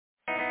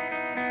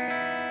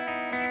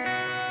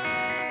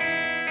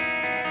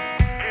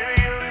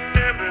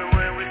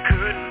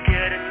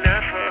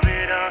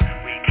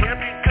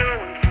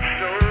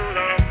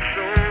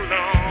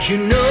you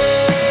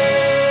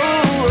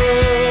know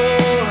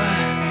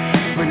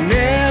we're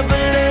never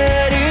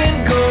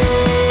letting go.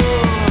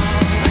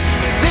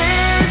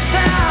 This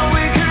time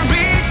we can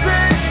reach the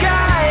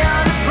sky.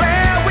 On a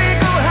prayer we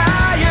go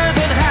higher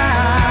than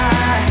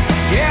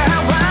high. Yeah,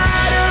 how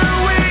wide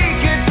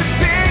awake, it's a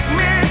big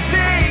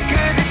mistake,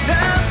 'cause it's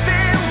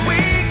something we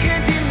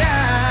can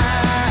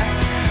deny.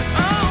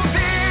 Oh,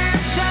 this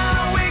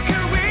time we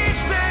can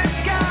reach the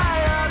sky.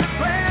 On a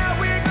prayer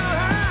we go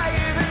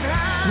higher than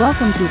high.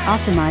 Welcome to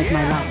Optimize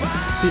My Life,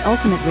 the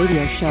ultimate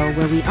radio show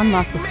where we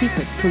unlock the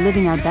secrets to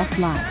living our best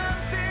lives.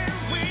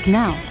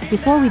 Now,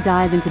 before we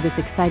dive into this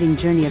exciting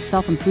journey of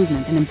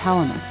self-improvement and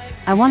empowerment,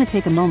 I want to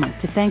take a moment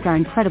to thank our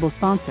incredible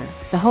sponsor,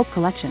 the Hope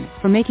Collection,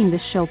 for making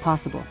this show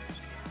possible.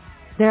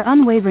 Their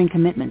unwavering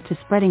commitment to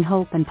spreading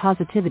hope and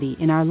positivity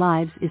in our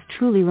lives is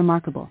truly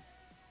remarkable.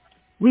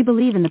 We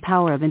believe in the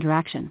power of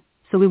interaction,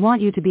 so we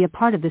want you to be a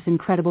part of this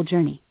incredible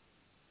journey.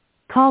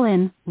 Call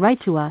in,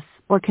 write to us,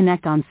 or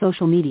connect on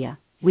social media.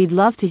 We'd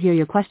love to hear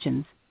your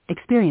questions,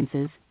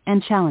 experiences,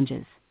 and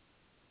challenges.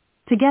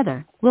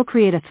 Together, we'll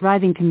create a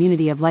thriving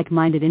community of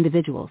like-minded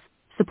individuals,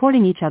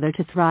 supporting each other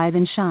to thrive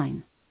and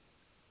shine.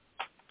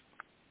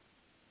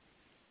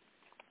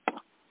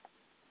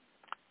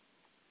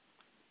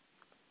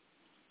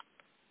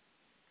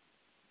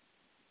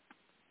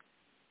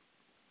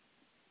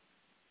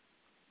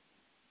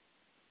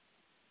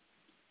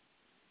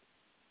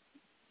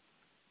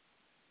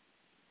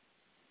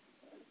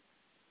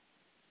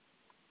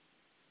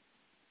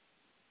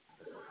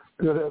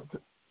 Good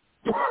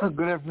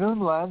afternoon,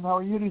 Len. How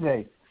are you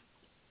today?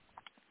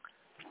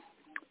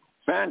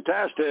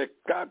 Fantastic.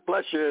 God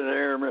bless you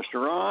there,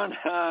 Mr. Ron.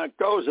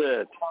 Goes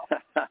it.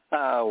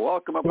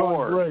 Welcome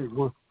aboard. Great.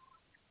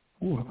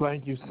 Well,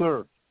 thank you,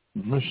 sir. I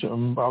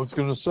was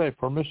going to say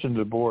permission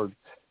to board.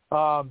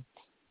 We're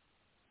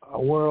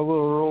a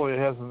little early.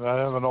 I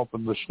haven't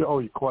opened the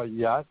show quite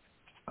yet.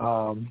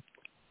 The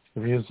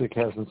music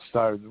hasn't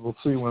started. We'll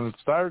see when it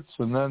starts,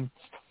 and then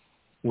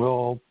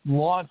we'll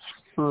launch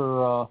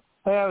for...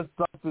 I was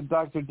talking to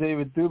Dr.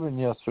 David Dubin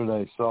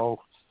yesterday, so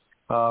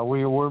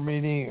we were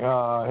meeting,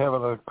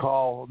 having a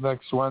call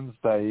next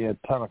Wednesday at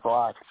 10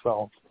 o'clock,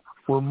 so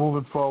we're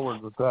moving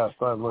forward with that,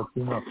 so I'll let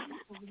you know.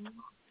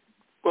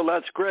 Well,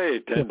 that's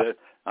great, and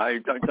I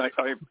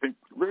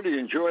really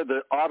enjoy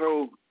the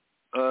auto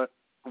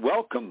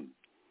welcome,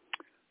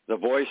 the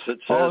voice that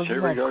says,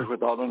 here he goes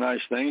with all the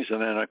nice things,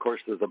 and then, of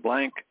course, there's a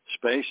blank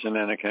space, and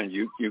then again,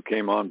 you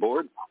came on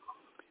board.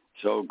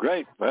 So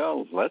great.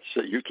 Well,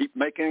 you keep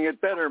making it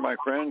better, my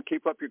friend.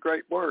 Keep up your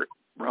great work,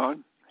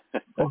 Ron.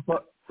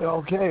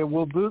 Okay,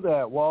 we'll do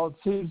that. Well, it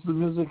seems the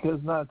music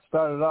has not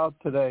started out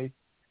today,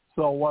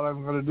 so what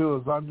I'm going to do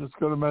is I'm just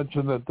going to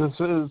mention that this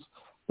is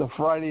the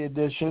Friday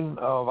edition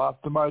of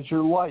Optimize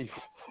Your Life,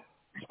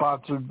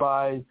 sponsored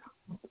by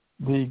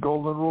the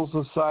Golden Rule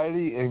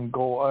Society and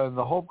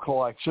the Hope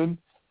Collection.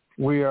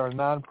 We are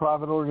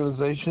nonprofit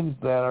organizations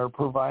that are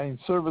providing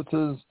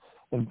services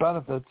and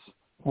benefits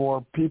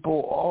for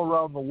people all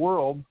around the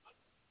world.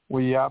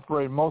 We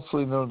operate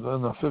mostly in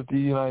the 50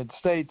 United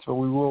States, but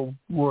we will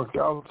work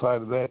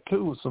outside of that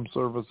too with some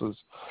services.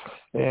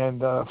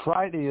 And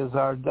Friday is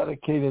our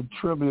dedicated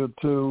tribute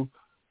to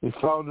the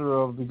founder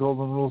of the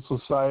Golden Rule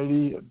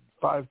Society,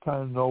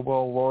 5-time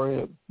Nobel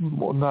laureate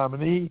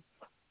nominee.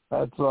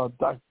 That's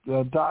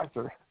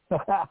Dr.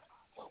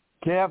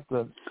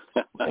 Captain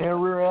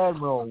and Rear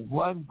Admiral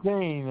Len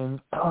Kaine. And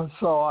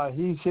so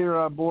he's here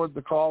on board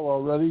the call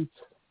already.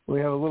 We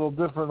have a little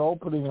different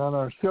opening on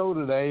our show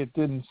today. It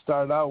didn't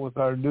start out with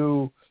our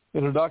new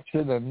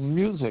introduction and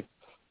music.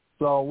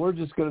 So we're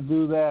just going to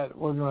do that.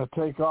 We're going to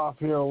take off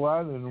here,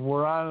 Len, and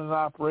we're on and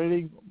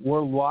operating.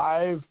 We're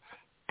live,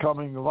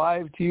 coming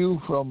live to you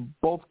from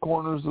both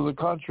corners of the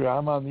country.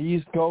 I'm on the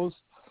East Coast.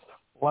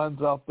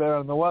 Len's out there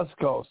on the West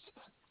Coast.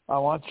 I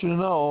want you to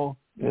know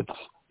it's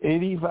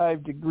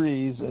 85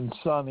 degrees and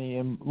sunny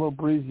and a little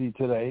breezy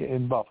today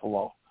in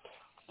Buffalo.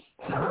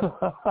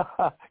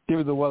 Give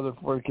me the weather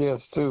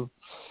forecast, too.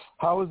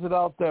 How is it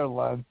out there,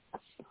 Len?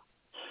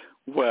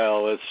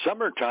 Well, it's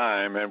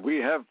summertime, and we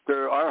have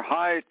our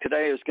high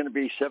today is going to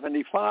be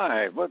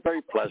 75. Well,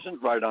 very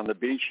pleasant, right on the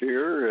beach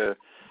here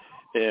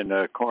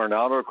in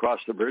Coronado,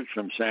 across the bridge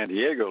from San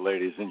Diego,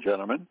 ladies and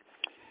gentlemen.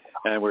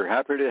 And we're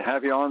happy to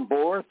have you on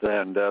board.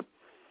 And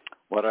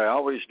what I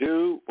always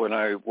do when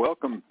I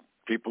welcome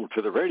people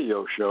to the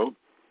radio show,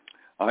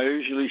 I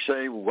usually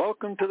say,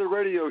 welcome to the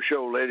radio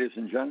show, ladies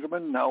and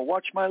gentlemen. Now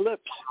watch my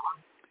lips.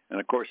 And,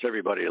 of course,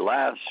 everybody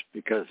laughs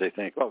because they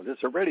think, oh, this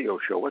is a radio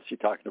show. What's he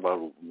talking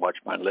about, watch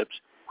my lips?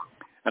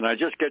 And I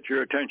just get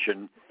your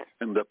attention.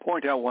 And the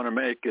point I want to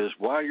make is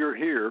while you're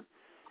here,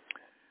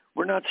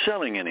 we're not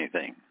selling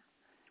anything.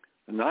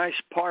 A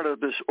nice part of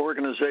this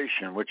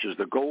organization, which is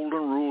the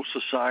Golden Rule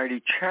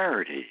Society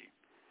charity,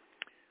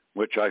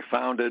 which I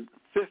founded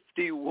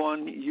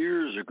 51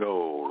 years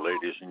ago,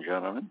 ladies and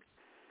gentlemen.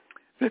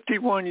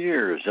 51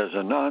 years as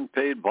a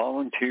non-paid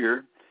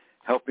volunteer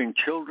helping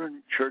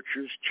children,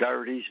 churches,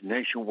 charities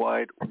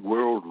nationwide,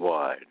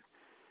 worldwide.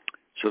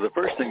 So the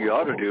first thing you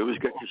ought to do is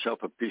get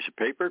yourself a piece of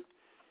paper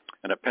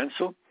and a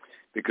pencil,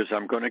 because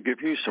I'm going to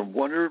give you some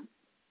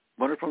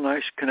wonderful,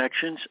 nice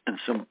connections and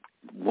some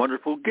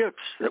wonderful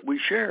gifts that we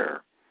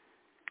share.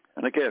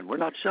 And again, we're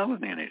not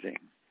selling anything.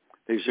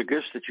 These are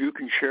gifts that you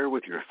can share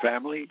with your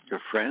family,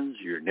 your friends,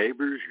 your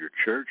neighbors, your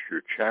church,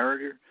 your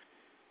charity,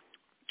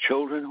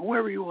 children,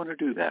 whoever you want to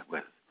do that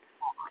with.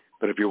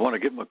 But if you want to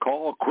give them a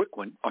call, a quick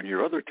one, on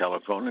your other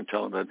telephone and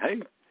tell them that,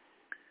 hey,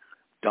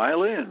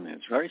 dial in.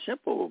 It's very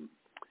simple.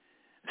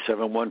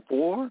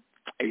 714-816-4686.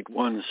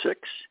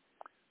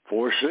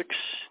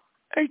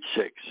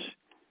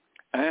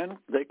 And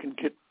they can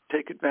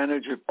take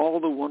advantage of all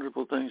the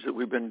wonderful things that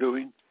we've been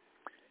doing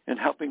in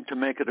helping to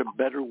make it a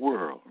better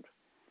world.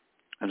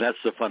 And that's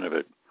the fun of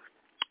it.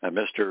 And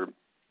Mr.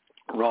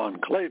 Ron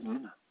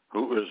Clayton,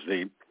 who is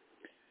the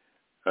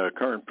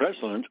current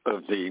president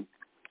of the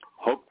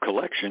Hope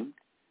Collection,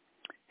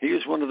 he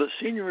is one of the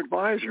senior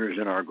advisors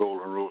in our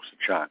Golden Rule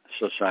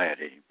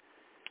Society.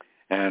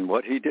 And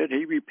what he did,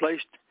 he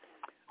replaced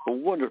a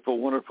wonderful,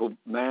 wonderful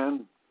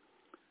man.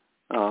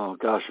 Oh,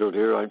 gosh, oh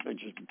dear, it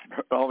just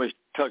always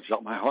tugs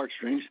at my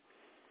heartstrings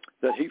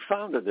that he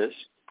founded this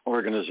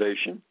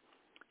organization.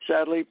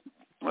 Sadly,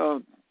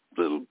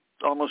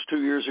 almost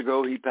 2 years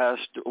ago, he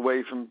passed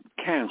away from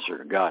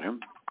cancer, got him.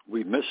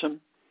 We miss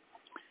him.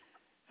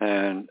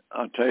 And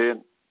I'll tell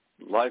you,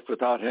 life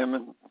without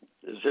him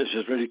is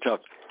just really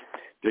tough,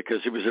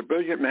 because he was a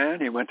brilliant man.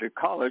 He went to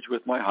college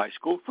with my high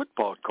school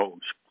football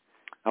coach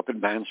up in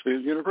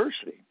Mansfield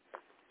University.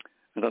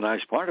 And the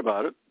nice part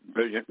about it,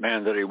 brilliant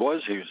man that he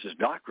was, his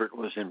doctorate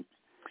was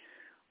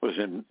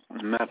in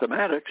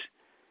mathematics.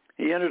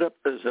 He ended up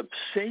as a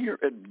senior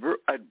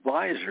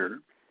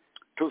advisor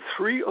to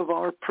 3 of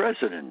our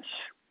presidents.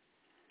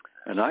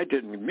 And I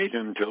didn't meet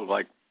him until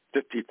like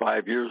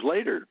 55 years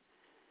later.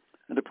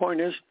 And the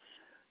point is,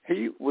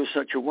 he was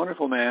such a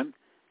wonderful man,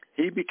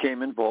 he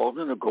became involved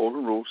in a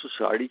Golden Rule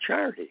Society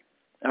charity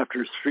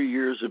after 3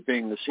 years of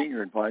being the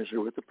senior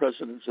advisor with the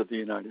presidents of the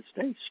United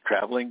States,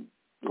 traveling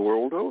the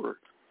world over.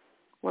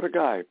 What a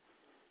guy.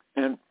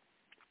 And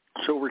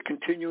so we're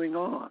continuing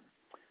on.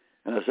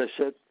 And as I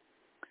said,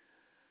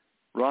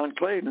 Ron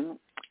Clayton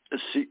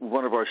is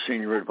one of our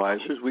senior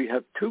advisors. We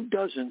have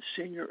 24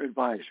 senior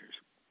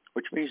advisors,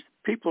 which means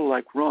people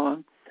like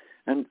Ron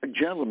and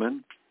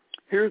gentlemen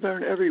here, there,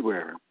 and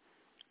everywhere,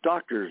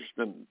 doctors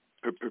and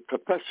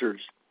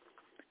professors,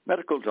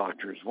 medical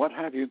doctors, what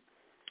have you,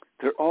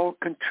 they're all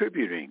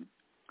contributing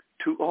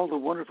to all the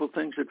wonderful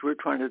things that we're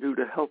trying to do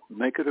to help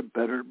make it a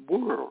better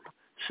world.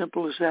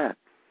 Simple as that.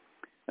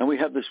 And we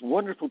have this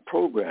wonderful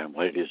program,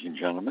 ladies and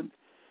gentlemen.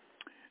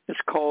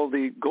 It's called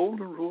the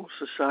Golden Rule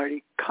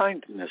Society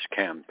Kindness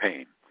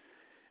Campaign,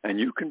 and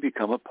you can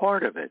become a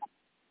part of it.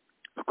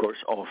 Of course,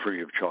 all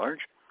free of charge,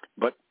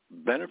 but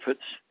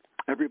benefits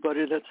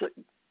everybody that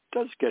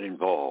does get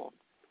involved.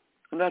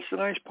 And that's the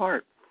nice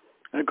part.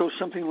 And it goes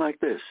something like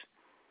this.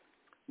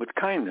 With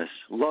kindness,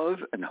 love,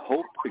 and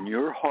hope in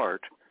your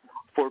heart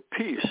for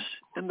peace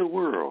in the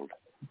world,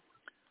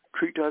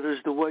 treat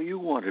others the way you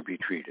want to be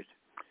treated,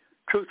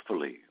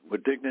 truthfully,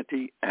 with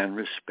dignity and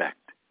respect.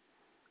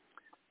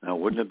 Now,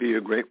 wouldn't it be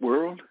a great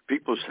world?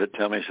 People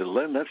tell me,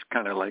 Len, that's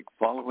kind of like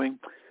following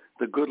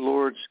the good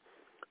Lord's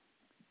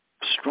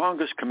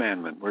strongest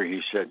commandment, where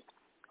he said,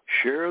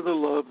 share the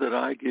love that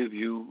I give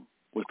you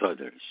with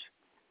others.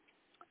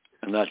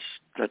 And that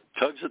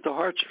tugs at the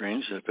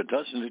heartstrings. If it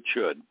doesn't, it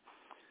should.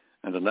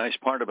 And the nice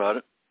part about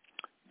it,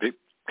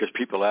 because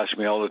people ask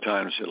me all the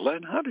time, say,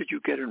 Len, how did you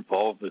get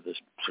involved with this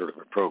sort of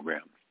a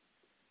program?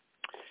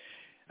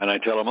 And I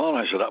tell them all,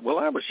 I said, well,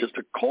 I was just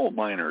a coal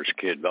miner's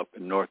kid up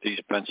in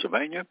northeast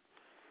Pennsylvania.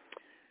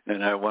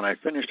 And when I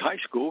finished high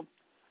school,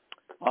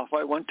 off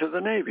I went to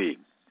the Navy.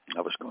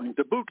 I was going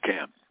to boot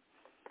camp.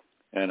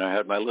 And I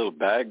had my little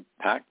bag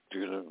packed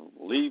to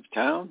leave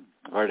town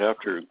right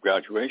after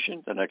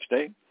graduation the next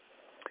day.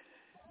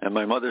 And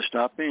my mother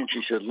stopped me and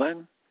she said,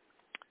 Len,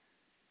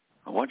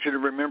 I want you to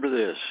remember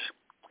this.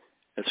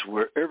 It's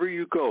wherever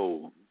you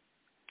go,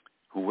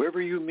 whoever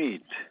you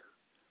meet,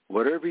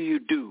 whatever you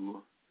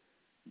do,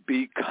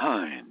 be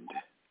kind.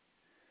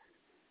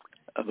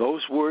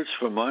 Those words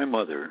from my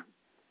mother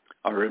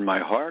are in my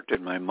heart,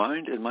 in my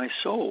mind, in my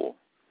soul.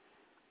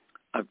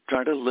 I've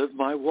tried to live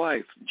my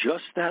life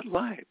just that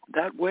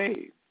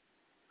way.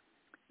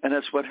 And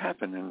that's what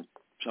happened. And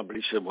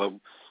somebody said, well,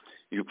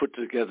 you put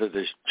together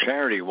this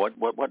charity. What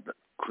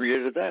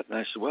created that? And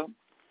I said, well,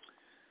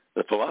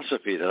 the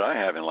philosophy that I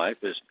have in life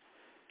is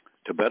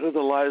to better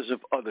the lives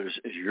of others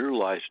is your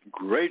life's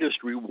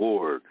greatest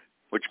reward,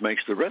 which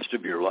makes the rest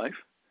of your life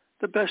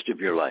the best of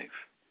your life.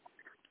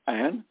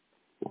 And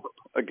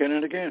again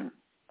and again,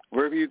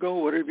 wherever you go,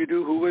 whatever you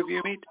do, whoever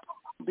you meet,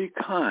 be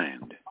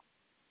kind.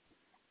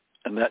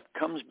 And that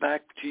comes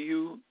back to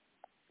you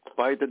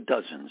by the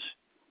dozens.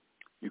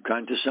 You're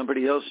kind to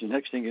somebody else, and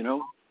next thing you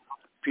know,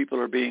 people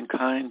are being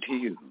kind to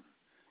you.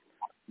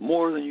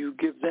 More than you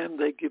give them,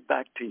 they give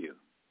back to you.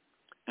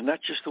 And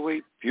that's just the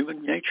way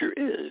human nature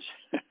is.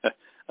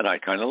 And I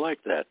kind of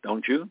like that,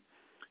 don't you?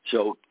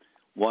 So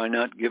why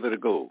not give it a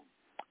go?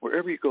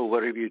 Wherever you go,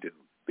 whatever you do,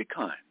 be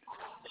kind.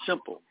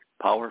 Simple,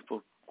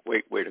 powerful,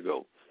 way to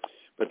go.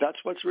 But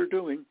that's what we're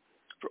doing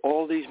for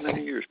all these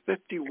many years,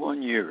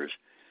 51 years.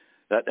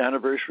 That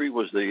anniversary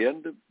was the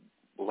end of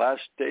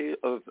last day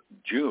of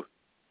June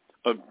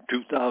of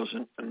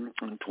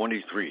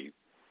 2023.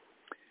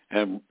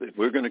 And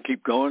we're going to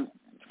keep going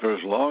for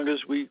as long as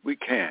we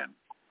can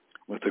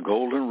with the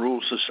Golden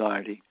Rule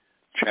Society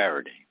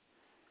charity.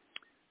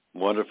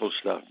 Wonderful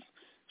stuff.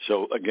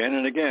 So again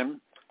and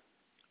again,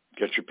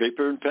 get your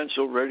paper and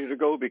pencil ready to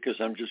go, because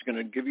I'm just going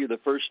to give you the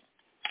first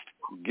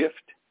gift.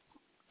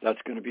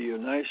 That's going to be a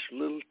nice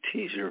little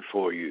teaser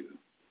for you.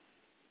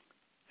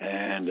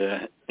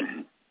 And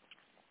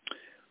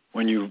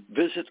when you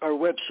visit our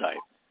website,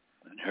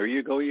 and here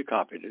you go, you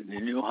copied it,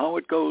 and you know how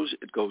it goes.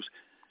 It goes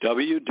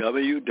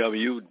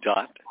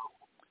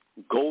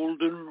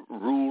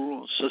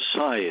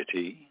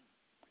www.goldenrulesociety.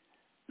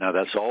 Now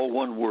that's all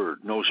one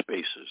word, no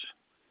spaces.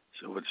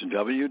 So it's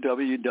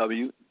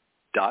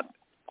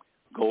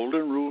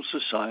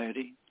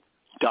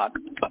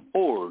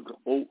www.goldenrulesociety.org,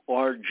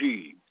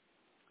 O-R-G.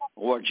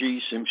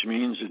 ORG simply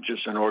means it's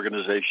just an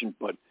organization,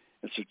 but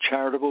it's a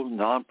charitable,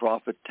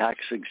 nonprofit,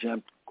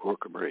 tax-exempt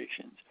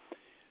corporation.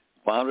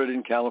 Founded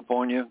in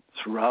California,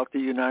 throughout the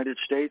United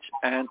States,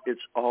 and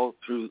it's all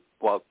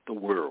throughout the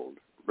world,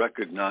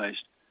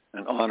 recognized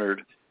and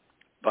honored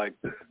by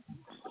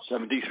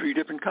 73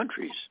 different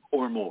countries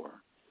or more.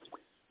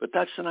 But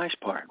that's the nice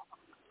part.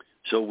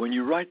 So when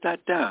you write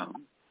that down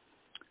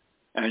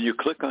and you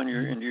click on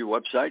into your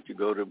website, you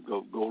go to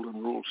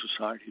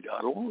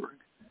goldenrulesociety.org,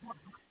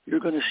 you're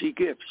going to see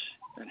gifts.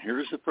 And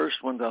here's the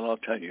first one that I'll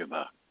tell you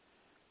about.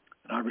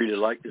 And I really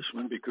like this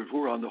one because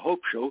we're on the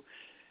Hope Show,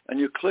 and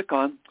you click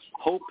on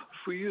Hope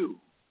for You.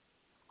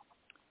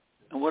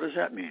 And what does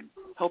that mean?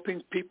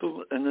 Helping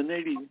people in the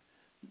Native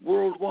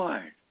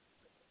worldwide.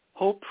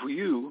 Hope for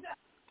You.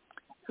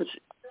 It's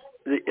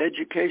the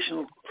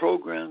educational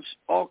programs,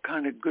 all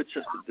kind of good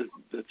stuff.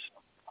 That's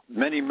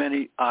many,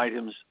 many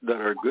items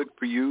that are good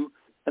for you,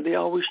 and they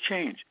always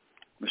change.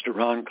 Mr.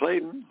 Ron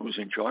Clayton, who's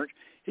in charge,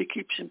 he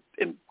keeps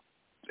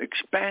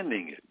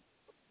expanding it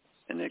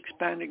and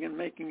expanding and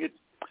making it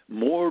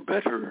more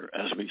better,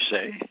 as we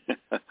say,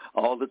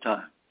 all the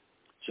time.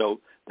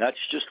 So that's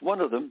just one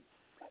of them,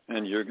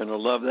 and you're going to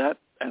love that.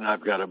 And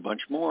I've got a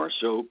bunch more,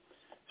 so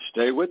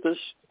stay with us.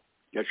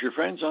 Get your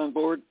friends on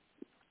board.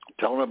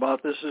 Tell them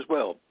about this as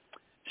well.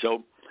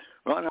 So,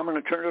 Ron, I'm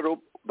going to turn it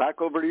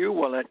back over to you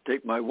while I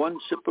take my one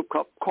sip of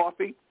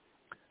coffee,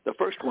 the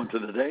first one to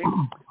the day.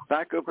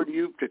 Back over to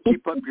you to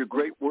keep up your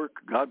great work.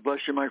 God bless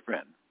you, my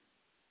friend.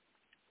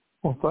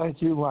 Well,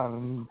 thank you,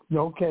 Len.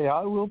 Okay,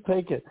 I will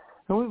take it.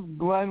 And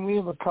Glenn, we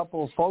have a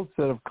couple of folks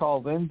that have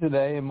called in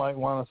today and might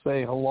want to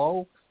say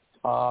hello.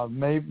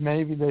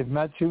 Maybe they've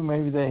met you,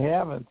 maybe they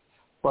haven't.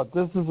 But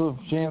this is a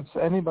chance,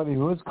 anybody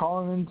who is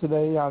calling in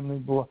today on the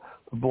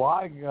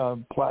blog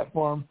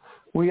platform,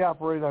 we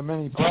operate on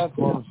many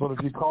platforms, but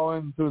if you call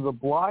in through the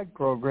blog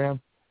program,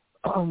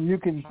 you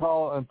can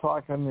call and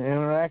talk and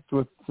interact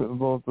with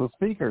the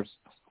speakers.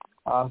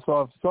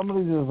 So if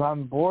somebody who's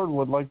on board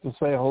would like to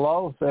say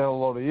hello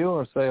to you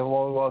or say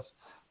hello to us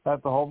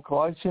at the Hope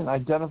Collection,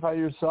 identify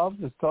yourself,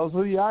 just tell us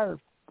who you are,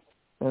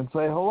 and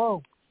say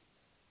hello.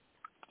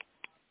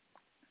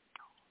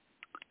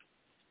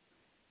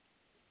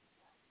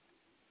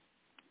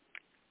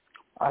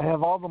 I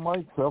have all the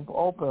mics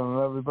open and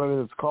everybody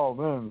that's called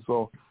in.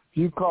 So if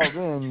you called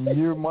in,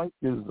 your mic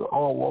is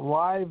all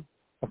live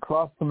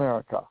across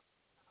America.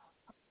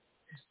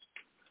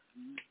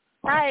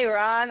 Hi,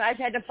 Ron. I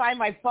had to find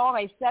my phone.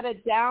 I set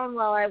it down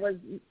while I was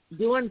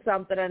doing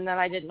something, and then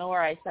I didn't know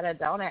where I set it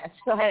down at,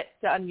 so I had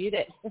to unmute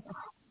it.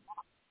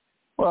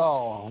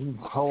 Well,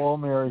 hello,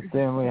 Mary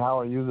Stanley. How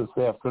are you this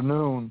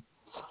afternoon?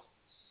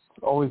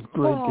 Always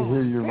great to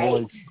hear your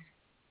voice.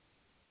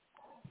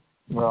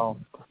 Well,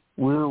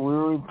 we're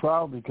really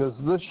proud because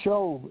this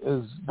show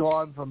is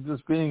gone from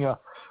just being a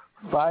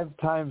 5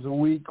 times a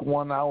week,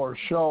 1 hour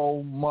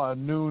show,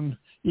 noon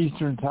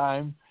Eastern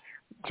time,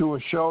 to a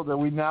show that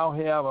we now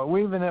have.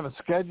 We even have a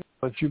schedule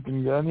that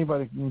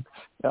anybody can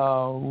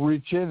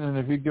reach in, and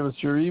if you give us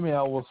your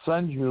email, we'll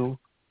send you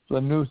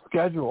the new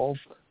schedule,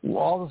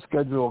 all the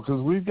schedule,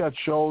 because we've got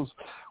shows.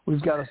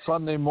 We've got a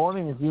Sunday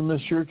morning. If you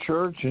miss your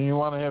church and you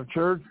want to have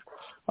church,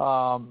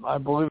 I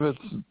believe it's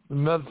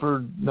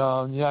Medford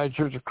United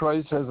Church of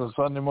Christ has a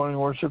Sunday morning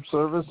worship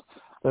service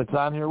that's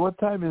on here. What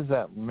time is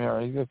that,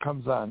 Mary? It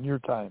comes on your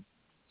time.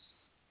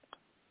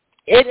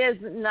 It is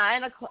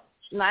 9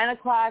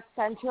 o'clock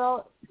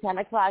Central, 10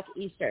 o'clock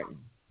Eastern.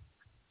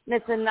 And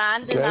it's a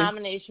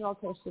non-denominational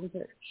Christian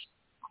church.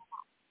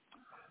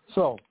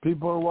 So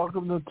people are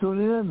welcome to tune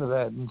in to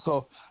that. And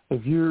so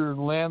if you're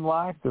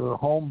landlocked or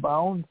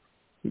homebound,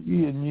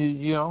 you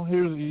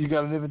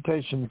got an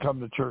invitation to come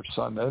to church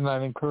Sunday, and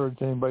I'd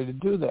encourage anybody to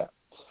do that.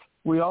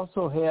 We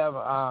also have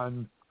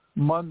on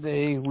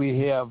Monday, we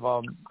have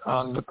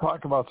to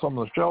talk about some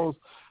of the shows.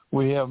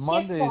 We have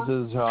Mondays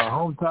as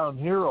Hometown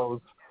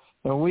Heroes,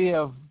 and we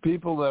have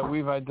people that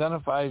we've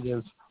identified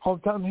as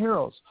hometown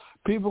heroes,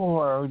 people who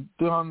are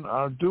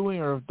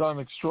doing or have done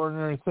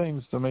extraordinary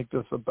things to make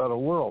this a better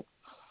world.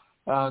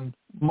 on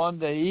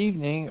Monday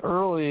evening,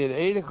 early at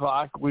 8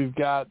 o'clock, we've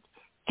got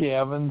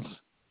Gavin's,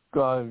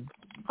 go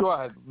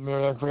ahead,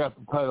 Mary, I forgot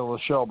the title of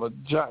the show, but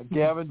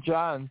Gavin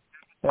John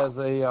has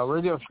a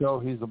radio show.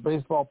 He's a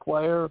baseball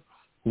player.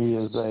 He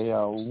is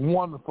a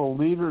wonderful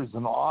leader. He's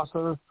an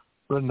author,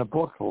 written a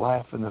book,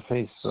 Laugh in the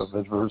Face of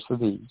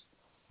Adversity.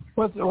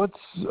 What's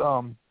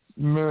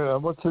Mary,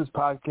 what's his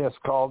podcast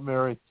called,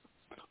 Mary?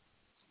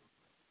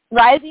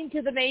 Rising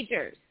to the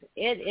Majors.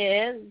 It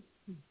is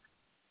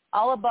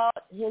all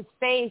about his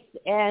faith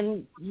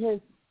and his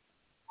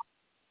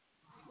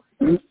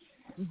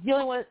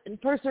dealing with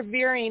and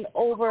persevering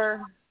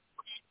over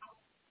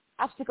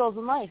obstacles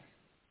in life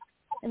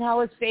and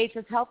how his faith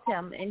has helped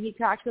him. And he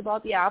talks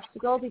about the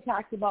obstacles, he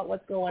talks about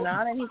what's going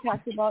on, and he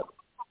talks about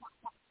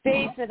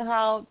faith and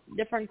how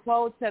different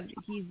quotes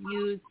he's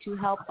used to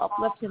help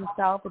uplift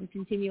himself and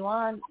continue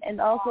on, and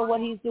also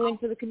what he's doing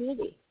for the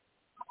community.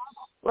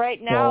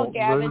 Right now,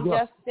 Gavin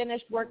just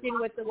finished working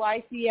with the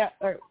YMCA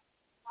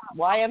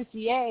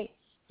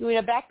doing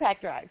a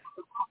backpack drive.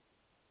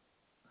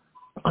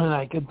 And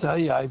I can tell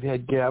you, I've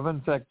had Gavin.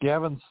 In fact,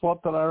 Gavin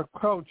slept on our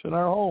couch in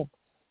our home.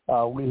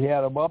 We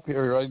had him up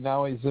here. Right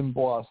now he's in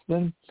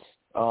Boston.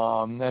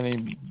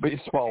 And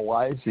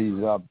baseball-wise, he's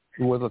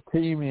with a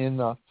team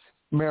in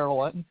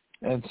Maryland.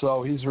 And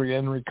so he's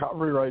in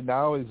recovery right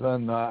now. He's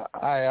on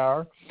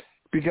IR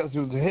because he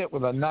was hit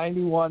with a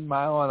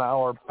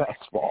 91-mile-an-hour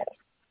fastball.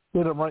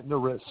 Hit him right in the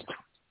wrist.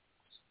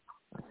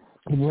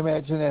 Can you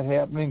imagine that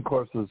happening? Of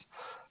course, it's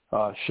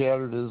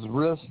shattered his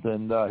wrist,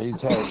 and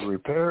he's had it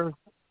repaired.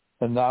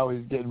 And now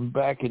he's getting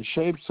back in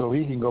shape so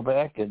he can go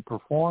back and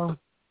perform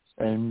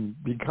and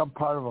become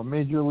part of a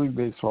Major League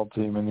Baseball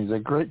team. And he's a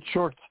great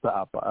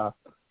shortstop.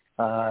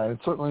 I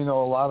certainly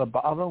know a lot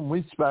about him.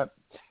 We spent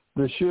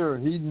this year,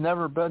 he'd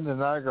never been to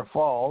Niagara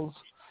Falls,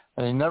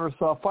 and he never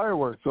saw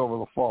fireworks over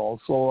the falls.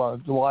 So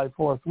July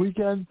 4th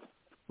weekend,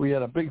 we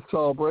had a big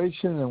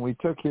celebration, and we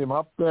took him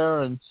up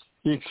there, and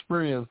he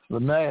experienced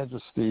the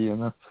majesty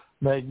and the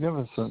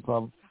magnificence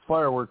of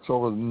fireworks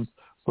over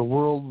the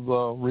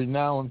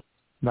world-renowned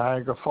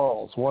Niagara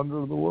Falls, wonder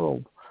of the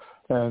world.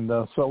 And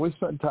so we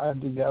spent time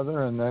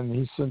together, and then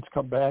he's since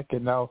come back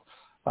and now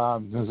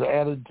has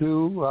added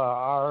to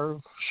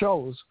our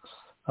shows.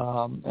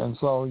 And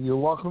so you're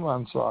welcome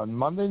on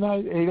Monday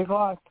night, 8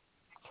 o'clock.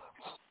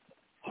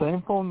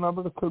 Same phone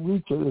number that could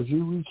reach it as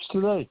you reached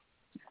today.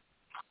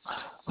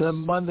 Then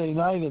Monday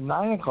night at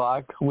 9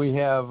 o'clock, we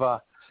have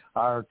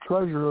our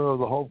treasurer of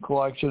the Hope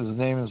Collection. His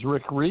name is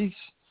Rick Reese,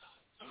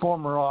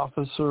 former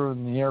officer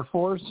in the Air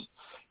Force.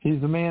 He's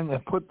the man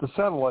that put the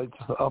satellites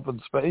up in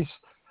space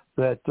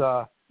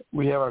that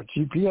we have our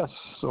GPS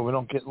so we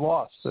don't get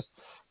lost.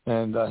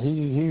 And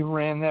he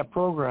ran that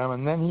program,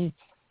 and then he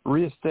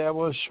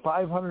reestablished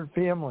 500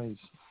 families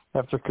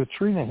after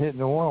Katrina hit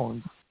New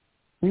Orleans.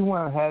 He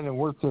went ahead and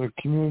worked at a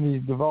community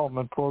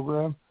development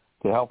program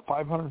to help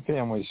 500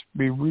 families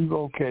be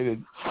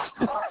relocated,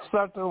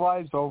 start their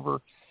lives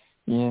over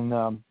in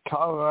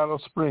Colorado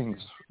Springs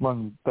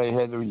when they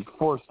had to be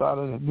forced out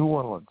of New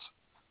Orleans.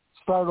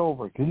 Start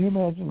over. Can you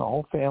imagine the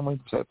whole family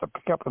had to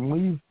pick up and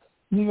leave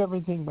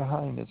everything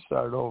behind and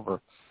start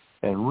over?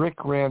 And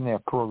Rick ran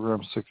that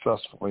program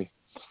successfully.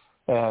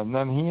 And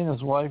then he and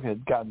his wife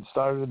had gotten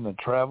started in the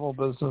travel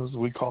business.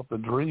 We call it the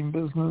dream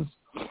business.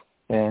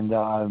 And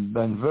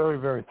been very,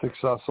 very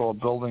successful at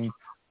building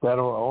that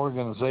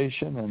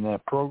organization and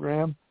that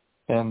program.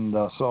 And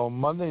so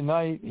Monday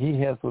night, he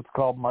has what's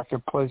called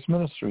Marketplace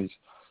Ministries.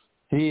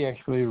 He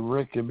actually,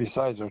 Rick, and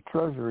besides our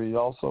treasurer, he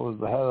also is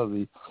the head of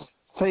the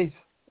faith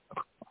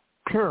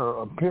pillar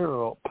of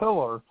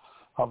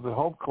the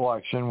Hope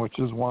Collection, which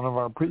is one of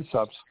our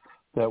precepts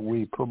that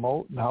we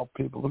promote and help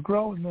people to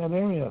grow in that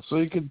area. So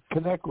you can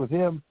connect with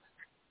him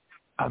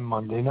on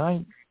Monday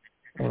night,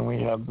 and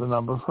we have the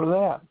number for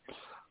that.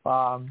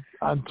 On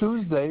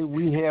Tuesday,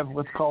 we have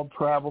what's called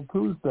Travel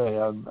Tuesday,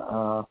 and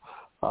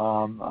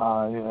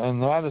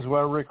that is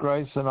where Rick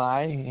Rice and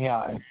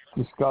I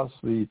discuss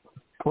the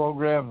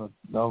program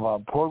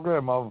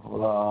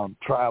of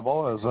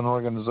travel as an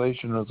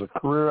organization, as a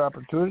career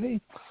opportunity,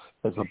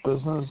 as a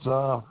business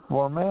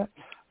format,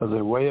 as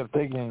a way of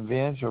taking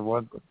advantage of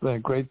what the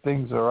great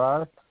things there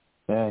are.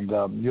 And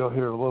you'll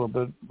hear a little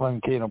bit, Len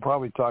Kaine will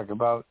probably talk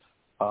about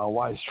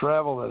Wise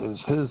Travel. That is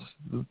his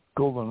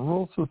Golden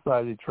Rule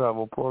Society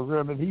travel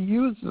program, and he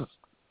uses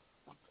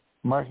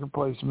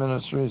Marketplace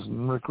Ministries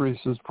and Rick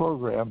Reese's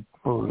program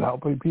for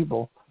helping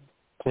people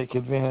take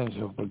advantage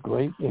of the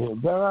great.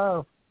 There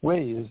are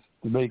ways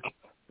to make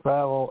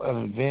travel an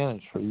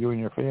advantage for you and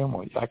your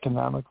family,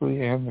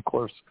 economically, and, of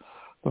course,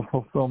 the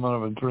fulfillment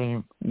of a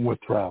dream with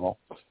travel.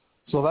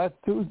 So that's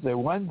Tuesday.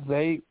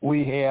 Wednesday,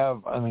 we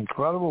have an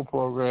incredible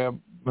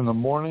program in the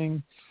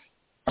morning,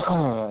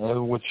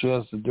 which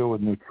has to do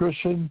with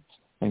nutrition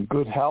and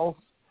good health.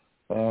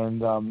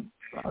 And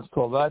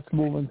so that's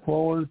moving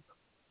forward.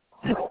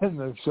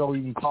 And so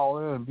you can call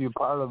in and be a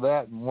part of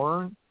that and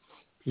learn.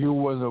 If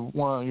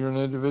you're an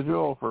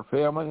individual for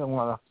family and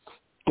want to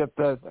get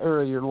that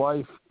area of your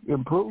life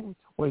improved,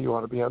 well, you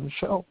want to be on the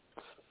show.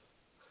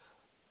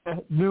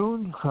 At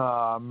noon,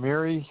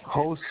 Mary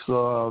hosts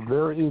a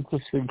very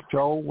interesting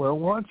show. Well,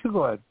 why don't you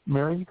go ahead,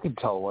 Mary? You can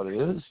tell what it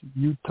is.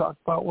 You talk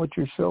about what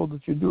your show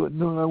that you do at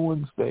noon on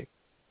Wednesday.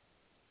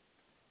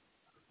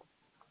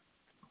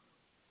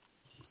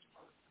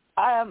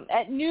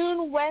 At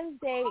noon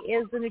Wednesday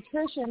is the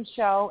nutrition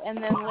show, and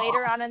then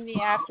later on in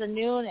the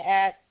afternoon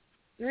at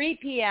 3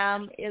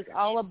 p.m. is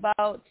all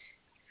about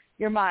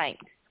your mind.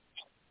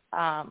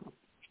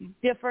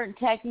 Different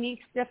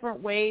techniques,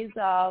 different ways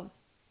of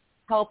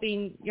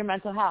helping your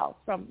mental health,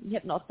 from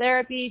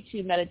hypnotherapy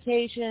to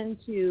meditation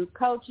to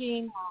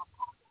coaching,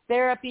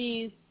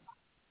 therapies,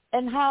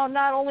 and how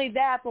not only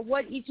that, but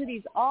what each of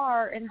these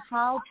are and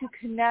how to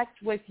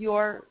connect with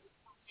your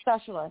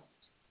specialist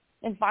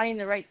and finding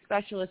the right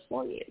specialist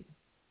for you.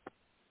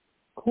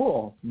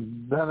 Cool.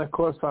 Then, of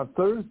course, on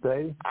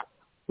Thursday,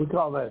 we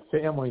call that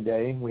Family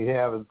Day. We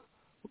have a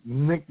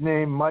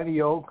nickname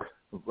Mighty Oak,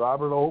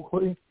 Robert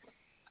Oakley.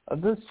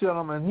 This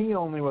gentleman, he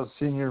only was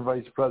senior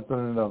vice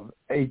president of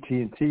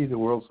AT&T, the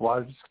world's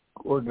largest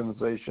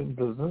organization,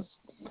 business.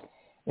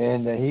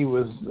 And he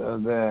was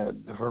that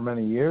for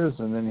many years,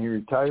 and then he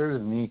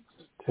retired, and he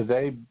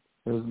today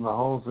is in the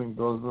housing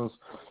business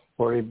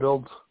where he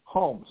builds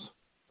homes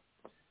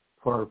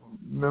for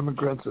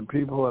immigrants and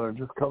people that are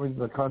just coming to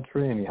the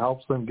country, and he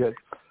helps them get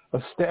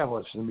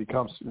established and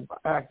become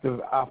active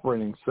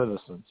operating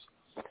citizens.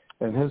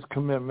 And his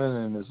commitment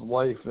and his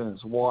life and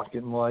his walk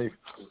in life,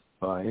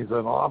 he's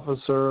an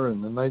officer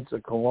in the Knights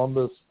of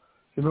Columbus.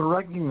 He's been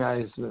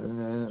recognized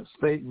in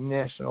state and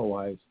national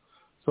wise.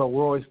 So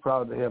we're always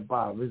proud to have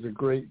Bob. He's a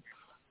great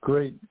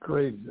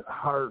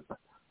heart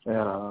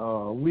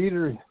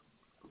leader,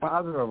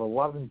 father of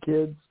 11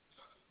 kids.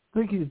 I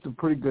think he's a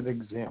pretty good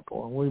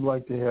example, and we'd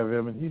like to have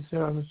him. And he's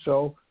here on the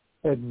show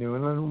at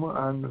noon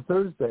on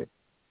Thursday.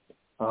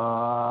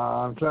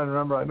 I'm trying to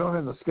remember. I don't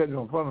have the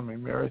schedule in front of me,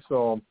 Mary,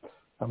 so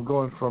I'm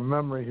going from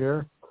memory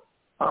here.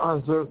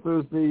 Is there a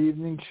Thursday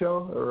evening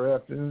show or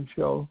afternoon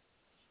show?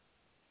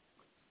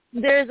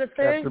 There's a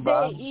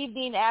Thursday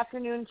evening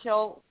afternoon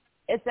show.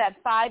 It's at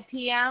 5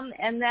 p.m.,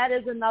 and that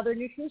is another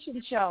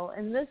nutrition show.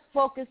 And this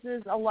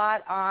focuses a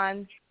lot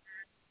on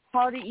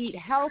how to eat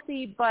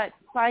healthy, but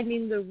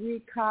finding the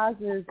root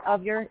causes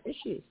of your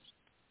issues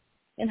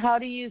and how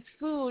to use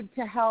food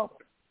to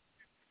help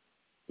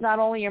not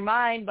only your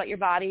mind, but your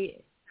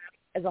body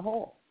as a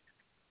whole.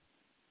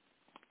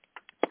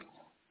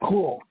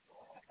 Cool.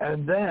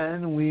 And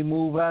then we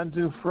move on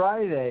to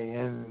Friday.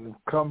 And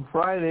come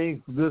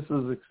Friday, this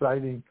is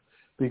exciting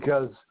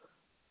because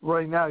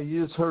right now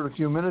you just heard a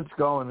few minutes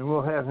ago, and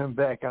we'll have him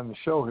back on the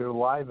show here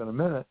live in a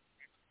minute.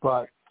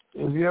 But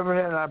have you ever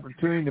had an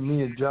opportunity to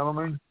meet a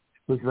gentleman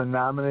who's been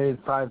nominated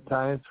 5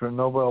 times for a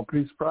Nobel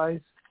Peace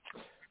Prize?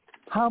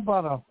 How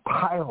about a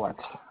pilot,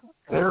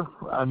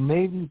 a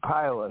Navy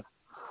pilot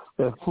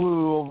that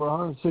flew over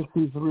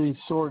 163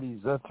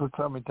 sorties? That's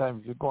how many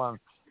times you go on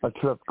a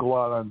trip, go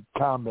out on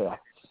combat.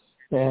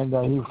 And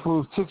he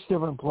flew 6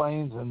 different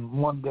planes in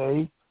one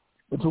day.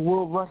 It's a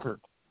world record.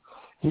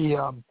 He's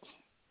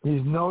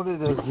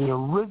noted as the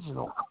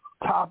original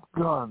Top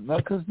Gun.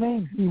 That's his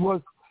name. It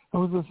was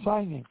a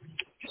signing.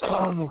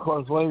 And of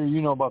course, later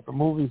you know about the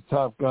movies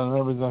Top Gun and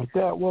everything like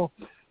that. Well,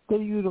 they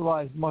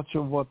utilized much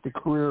of what the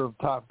career of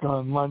Top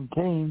Gun Len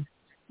Kaine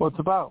was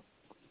about.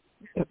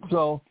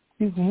 So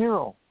he's a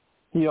hero.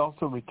 He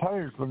also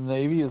retired from the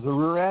Navy as a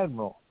rear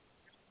admiral.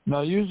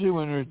 Now, usually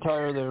when you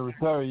retire, they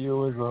retire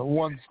you as a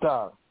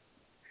 1-star.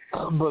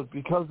 But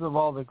because of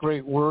all the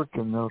great work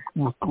and the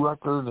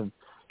record and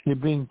you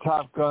being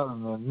Top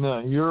Gun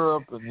in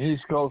Europe and the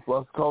East Coast,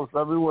 West Coast,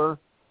 everywhere,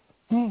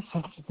 he's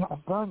such a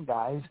Top Gun,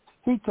 guys.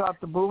 He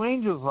taught the Blue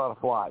Angels how to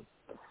fly.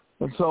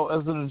 And so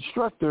as an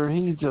instructor,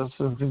 he just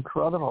is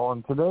incredible.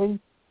 And today,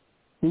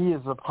 he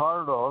is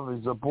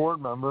he's a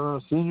board member,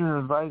 a senior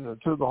advisor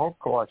to the Hope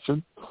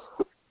Collection.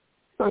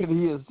 And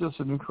he is just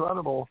an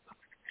incredible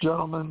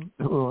gentleman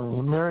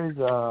who married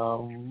a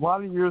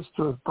lot of years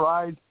to his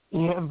bride,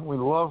 Ann. We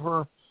love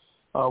her.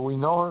 We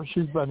know her.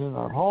 She's been in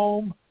our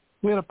home.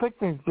 We had a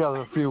picnic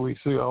together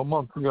a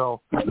month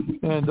ago.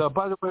 And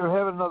by the way, we're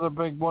having another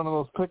big one of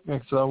those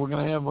picnics. We're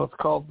going to have what's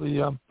called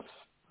the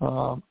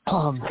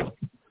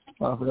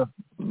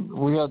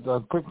we had a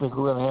picnic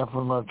we're going to have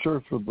from our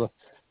church with a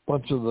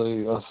bunch of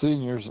the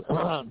seniors.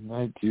 I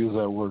hate to use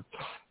that word,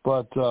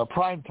 but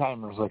prime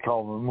timers, I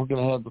call them. We're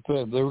going to have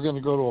they were going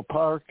to go to a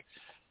park.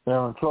 They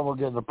were in trouble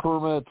getting a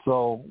permit,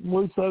 so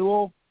we said,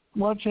 well,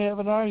 why don't you have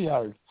it in our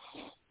yard?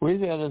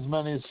 We had as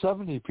many as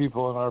 70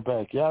 people in our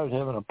backyard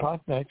having a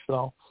picnic,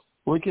 so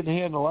we can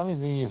handle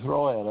anything you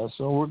throw at us.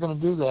 So we're going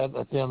to do that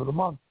at the end of the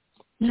month.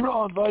 You're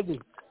all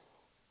invited.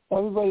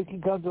 Everybody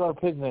can come to our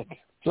picnic,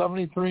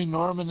 73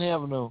 Norman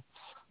Avenue,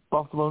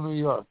 Buffalo, New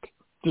York.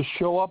 Just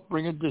show up,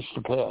 bring a dish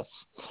to pass.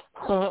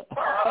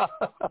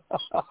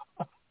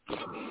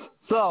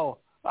 So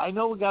I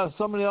know we got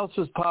somebody else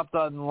just popped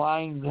on the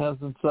line and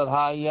hasn't said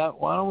hi yet.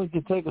 Why don't we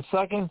take a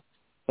second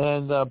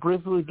and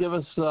briefly give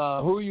us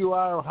who you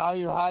are, or how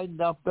you're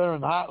hiding up there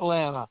in hot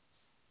Atlanta.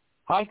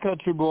 Hi,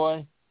 country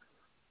boy.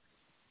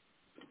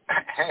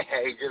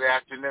 Hey, good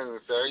afternoon,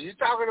 sir. You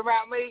talking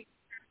about me?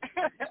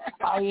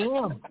 I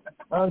am.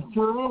 I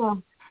sure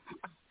am.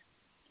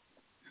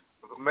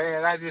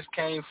 Man, I just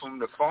came from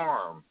the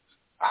farm.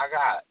 I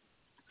got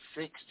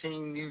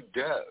 16 new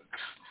ducks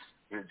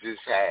that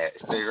just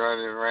hatched. They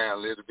running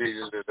around, little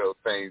bitty little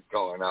things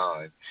going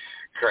on.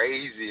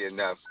 Crazy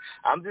enough.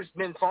 I'm just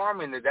been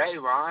farming today,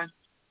 Ron.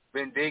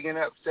 Been digging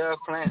up stuff,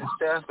 planting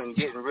stuff, and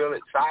getting real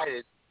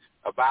excited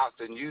about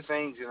the new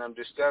things that I'm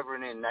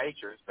discovering in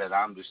nature, that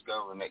I'm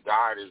discovering that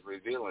God is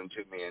revealing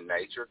to me in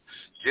nature.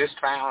 Just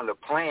found a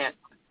plant.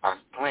 I've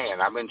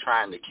been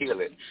trying to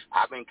kill it.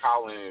 I've been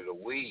calling it a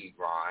weed,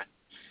 Ron.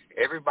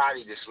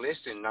 Everybody that's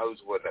listening knows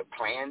what a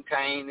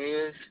plantain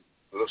is.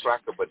 It looks like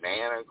a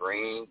banana,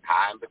 green,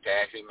 high in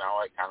potassium,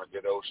 all that kind of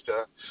good old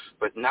stuff.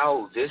 But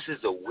no, this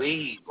is a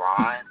weed,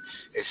 Ron.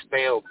 It's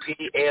spelled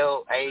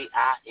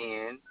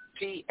Plaintain,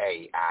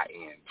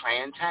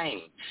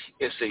 plantain.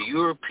 It's a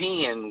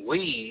European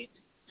weed,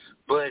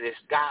 but it's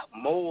got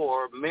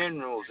more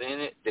minerals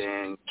in it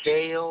than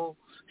kale,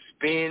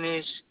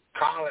 spinach,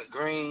 collard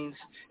greens,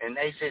 and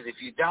they said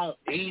if you don't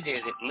eat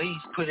it, at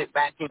least put it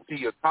back into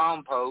your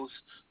compost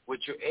with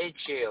your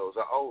eggshells.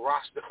 An old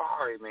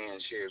Rastafari man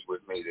shared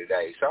with me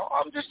today. So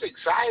I'm just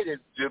excited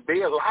to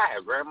be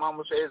alive.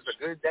 Grandmama says it's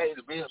a good day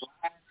to be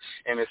alive,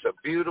 and it's a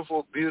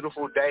beautiful,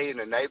 beautiful day in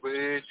the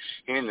neighborhood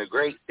in the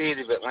great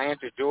city of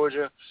Atlanta,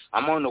 Georgia.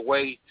 I'm on the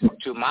way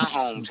to my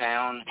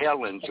hometown,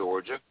 Helen,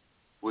 Georgia,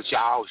 which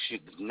y'all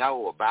should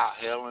know about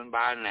Helen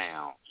by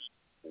now.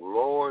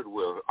 Lord,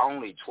 we're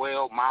only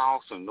 12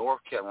 miles from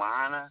North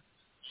Carolina,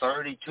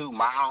 32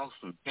 miles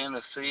from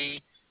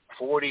Tennessee,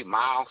 40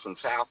 miles from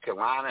South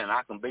Carolina, and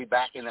I can be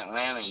back in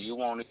Atlanta and you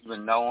won't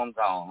even know I'm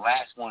gone.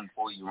 Last one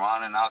for you,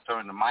 Ron, and I'll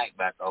turn the mic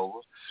back over.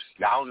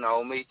 Y'all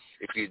know me.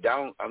 If you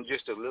don't, I'm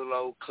just a little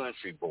old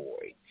country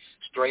boy,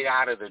 straight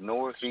out of the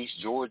northeast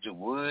Georgia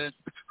woods,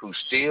 who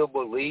still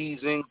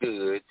believes in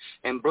good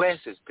and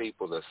blesses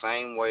people the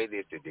same way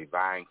that the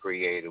divine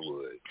creator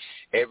would.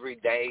 Every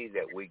day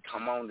that we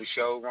come on the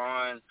show,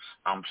 Ron,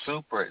 I'm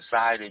super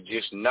excited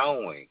just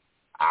knowing,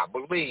 I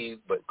believe,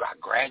 but I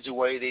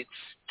graduated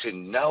to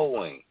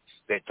knowing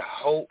that the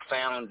Hope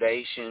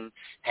Foundation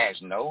has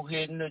no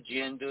hidden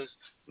agendas,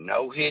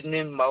 no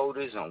hidden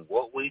motives on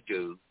what we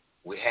do.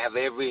 We have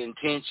every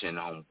intention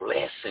on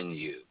blessing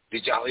you.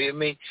 Did y'all hear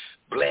me?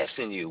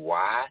 Blessing you.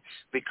 Why?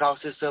 Because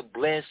it's a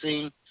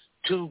blessing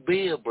to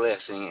be a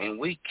blessing, and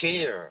we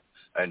care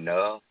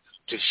enough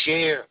to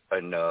share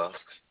enough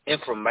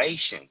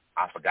information.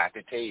 I forgot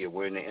to tell you,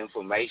 we're in the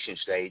information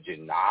stage,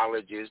 and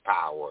knowledge is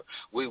power.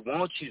 We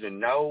want you to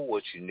know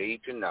what you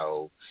need to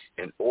know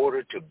in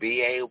order to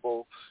be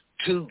able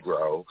to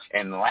grow.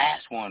 And the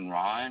last one,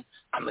 Ron,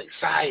 I'm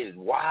excited.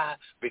 Why?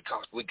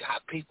 Because we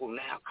got people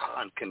now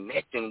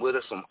connecting with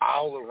us from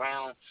all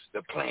around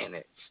the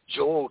planet.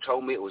 Joel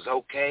told me it was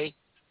okay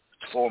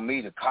for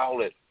me to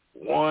call it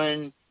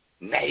One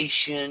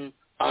Nation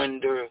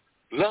Under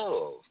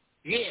Love.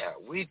 Yeah,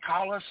 we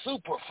call us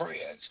super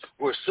friends.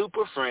 We're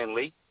super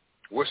friendly.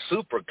 We're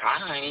super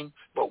kind,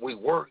 but we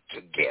work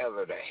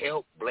together to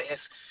help bless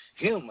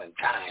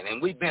humankind. And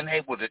we've been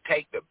able to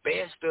take the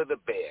best of the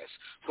best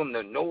from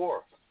the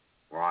north.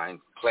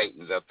 Ryan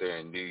Clayton's up there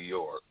in New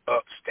York,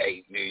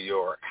 upstate New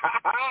York.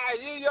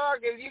 New York,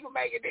 if you can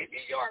make it in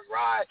New York,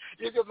 Ryan,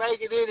 you can make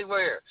it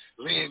anywhere.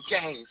 Len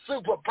Kaine,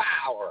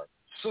 superpower,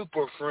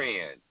 super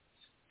friend.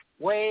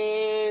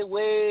 Way,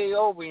 way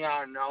over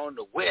yonder on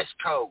the West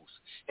Coast.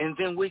 And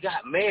then we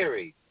got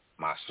Mary,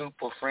 my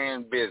super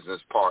friend,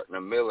 business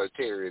partner,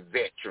 military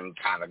veteran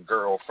kind of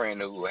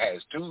girlfriend who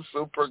has 2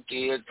 super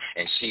kids,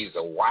 and she's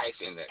a wife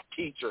and a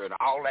teacher and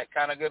all that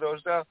kind of good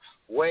old stuff,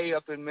 way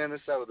up in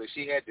Minnesota.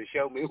 She had to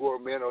show me where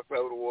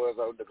Minnesota was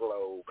on the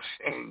globe.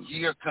 And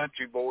your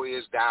country boy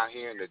is down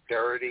here in the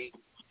dirty.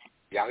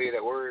 Y'all hear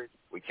that word?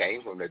 We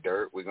came from the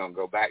dirt. We're going to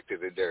go back to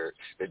the dirt.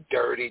 The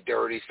dirty,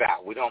 dirty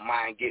South. We don't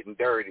mind getting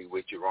dirty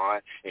with you,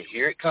 Ron. And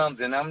here it comes,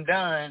 and I'm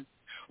done.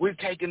 We've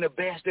taken the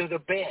best of the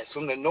best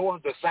from the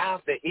north, the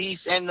south, the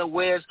east, and the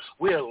west.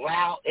 We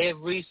allow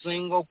every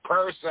single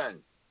person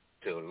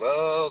to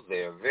love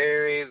their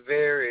very,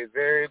 very,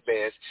 very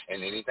best,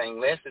 and anything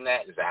less than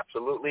that is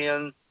absolutely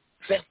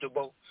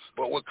unacceptable.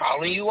 But we're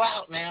calling you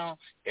out now.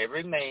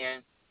 Every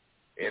man,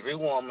 every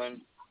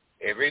woman,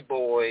 every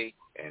boy,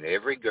 and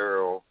every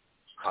girl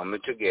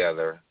coming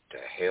together to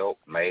help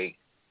make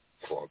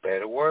for a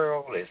better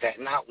world. Is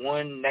that not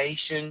one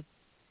nation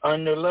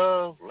under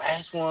love?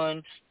 Last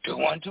one,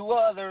 do unto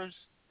others.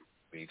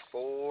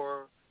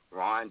 Before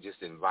Ron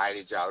just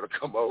invited y'all to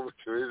come over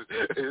to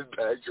his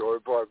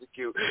backyard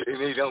barbecue,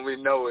 and he don't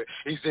even know it.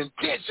 He's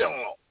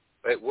intentional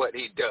at what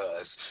he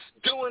does.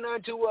 Doing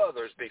unto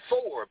others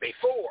before,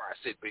 I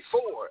said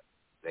before,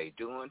 they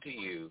do unto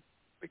you.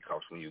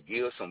 Because when you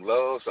give some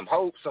love, some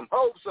hope,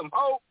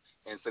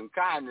 and some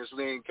kindness,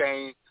 Len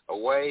Kaine,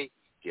 away,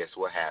 guess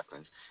what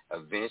happens?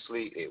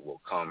 Eventually, it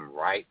will come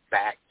right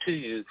back to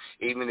you,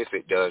 even if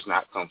it does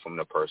not come from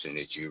the person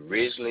that you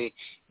originally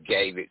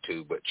gave it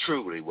to. But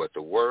truly, what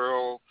the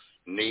world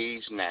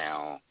needs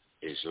now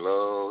is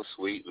love,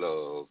 sweet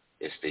love.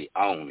 It's the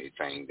only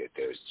thing that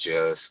there's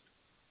just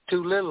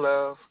too little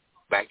of.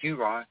 Back to you,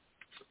 Ron.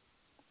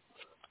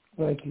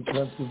 Thank you,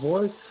 Country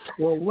Voice.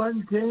 Well,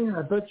 Len Kaine,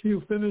 I bet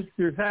you finished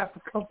your half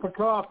a cup of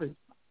coffee.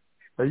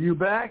 Are you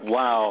back?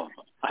 Wow.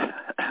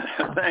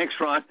 Thanks,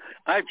 Ron.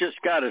 I've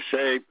just got to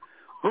say,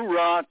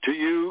 hoorah to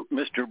you,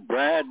 Mr.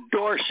 Brad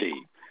Dorsey.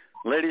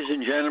 Ladies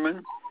and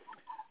gentlemen,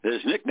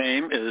 his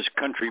nickname is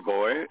Country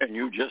Boy, and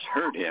you just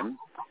heard him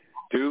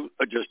do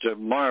just a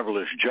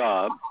marvelous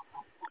job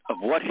of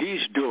what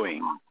he's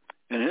doing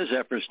in his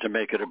efforts to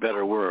make it a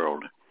better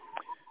world.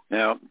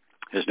 Now,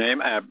 his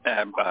name,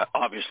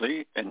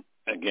 obviously, and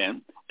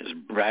again, is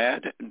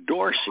Brad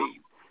Dorsey.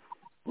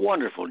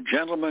 Wonderful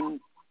gentleman,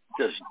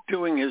 just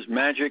doing his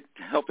magic,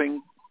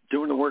 helping,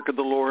 doing the work of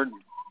the Lord,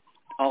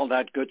 all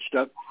that good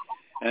stuff.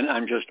 And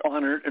I'm just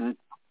honored and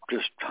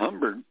just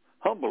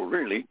humble,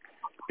 really,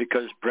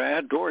 because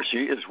Brad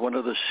Dorsey is one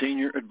of the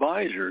senior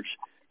advisors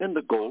in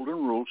the Golden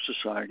Rule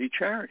Society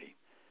charity.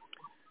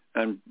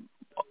 And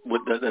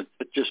it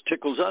just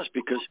tickles us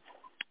because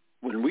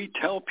when we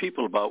tell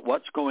people about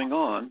what's going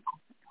on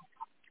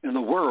in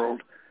the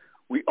world,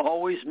 we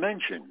always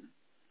mention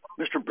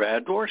Mr.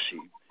 Brad Dorsey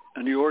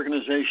and the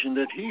organization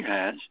that he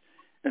has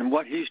and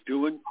what he's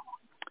doing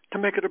to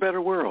make it a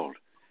better world.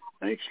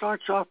 And it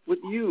starts off with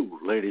you,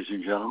 ladies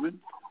and gentlemen,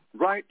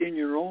 right in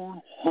your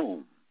own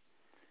home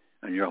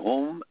and your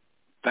home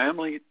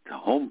family,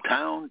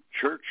 hometown,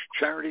 church,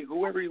 charity,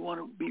 whoever you want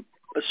to be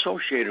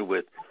associated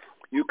with.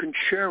 You can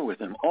share with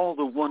them all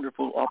the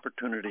wonderful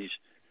opportunities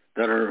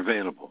that are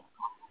available.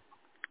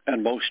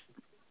 And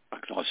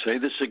I'll say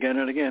this again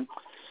and again,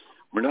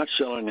 we're not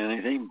selling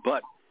anything,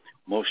 but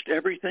most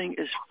everything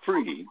is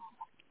free,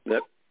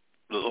 that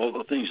all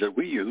the things that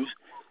we use,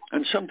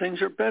 and some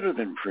things are better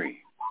than free.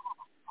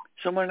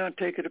 So why not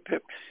take it a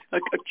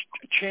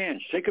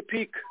chance, take a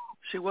peek,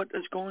 see what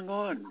is going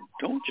on.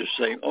 Don't just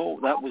say, oh,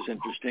 that was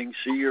interesting,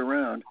 see you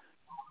around.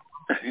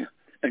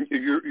 And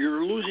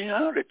you're losing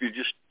out if you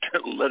just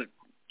let it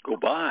go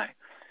by.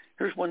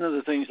 Here's one of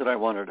the things that I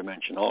wanted to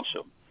mention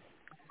also.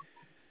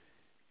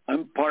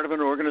 I'm part of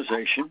an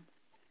organization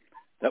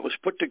that was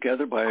put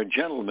together by a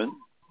gentleman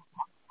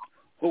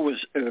who was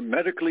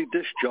medically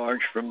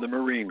discharged from the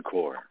Marine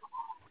Corps.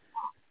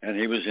 And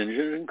he was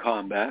injured in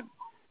combat.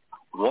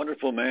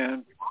 Wonderful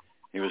man.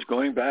 He was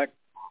going back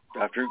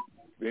after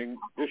being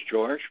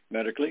discharged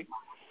medically,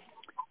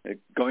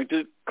 going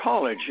to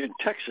college in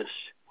Texas.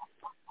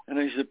 And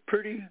he's a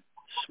pretty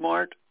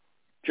smart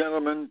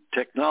gentleman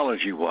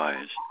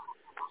technology-wise.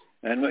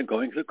 And when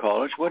going to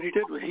college, what he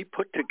did was he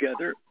put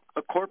together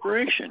a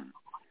corporation.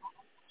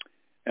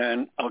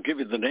 And I'll give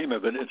you the name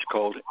of it. It's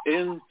called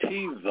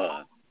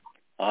INTIVA,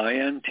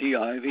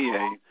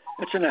 I-N-T-I-V-A.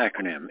 It's an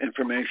acronym,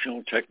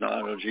 informational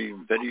technology,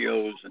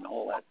 videos, and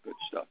all that good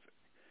stuff.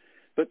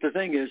 But the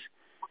thing is,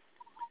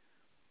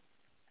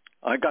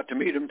 I got to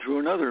meet him through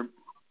another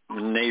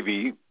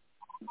Navy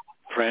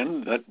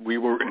friend that we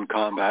were in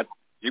combat.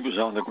 He was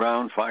on the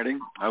ground fighting.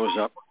 I was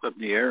up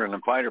in the air and a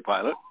fighter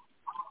pilot,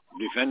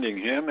 defending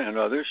him and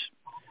others.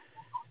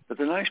 But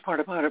the nice part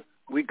about it,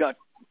 we got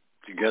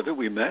together,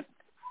 we met,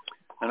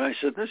 and I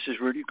said, this is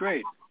really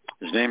great.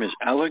 His name is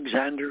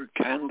Alexander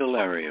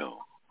Candelario.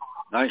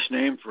 Nice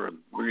name for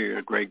really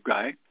a great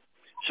guy.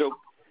 So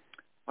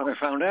what I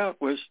found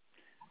out was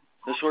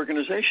this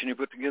organization he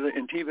put together,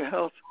 Intiva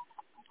Health.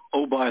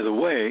 Oh, by the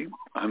way,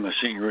 I'm a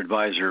senior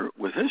advisor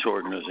with his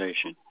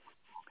organization.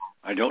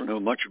 I don't know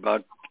much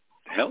about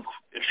health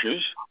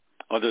issues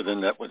other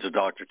than that what the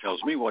doctor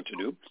tells me what to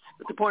do.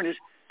 But the point is,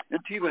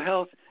 Intiva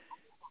Health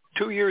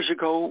 2 years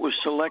ago was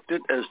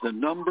selected as the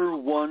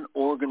 #1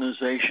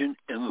 organization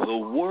in the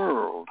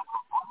world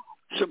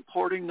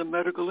supporting the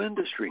medical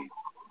industry.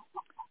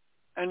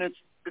 And it's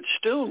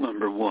still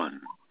 #1.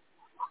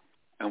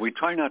 And we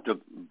try not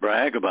to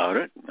brag about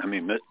it. I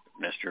mean,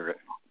 Mr.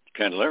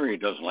 Candelario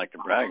doesn't like to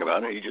brag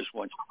about it. He just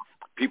wants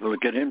people to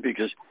get in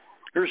because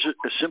here's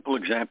a simple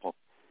example.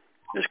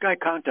 This guy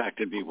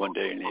contacted me one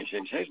day and he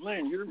says, hey,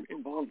 Len, you're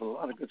involved in a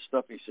lot of good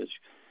stuff. He says,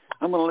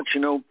 I'm going to let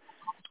you know,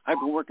 I've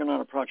been working on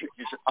a project.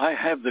 He said, I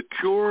have the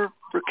cure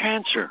for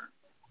cancer.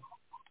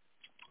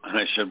 And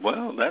I said,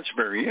 well, that's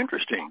very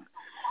interesting.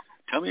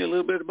 Tell me a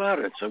little bit about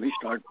it. So he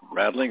started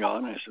rattling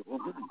on. I said, well,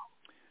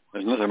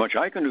 there's nothing much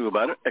I can do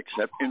about it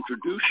except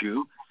introduce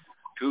you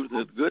to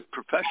the good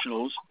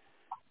professionals,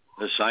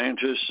 the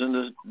scientists and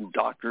the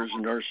doctors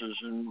and nurses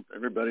and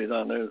everybody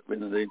down there in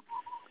the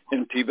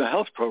Intiva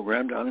Health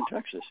program down in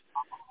Texas.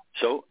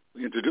 So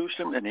we introduced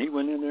him, and he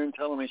went in there and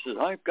told him, he says,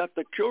 I've got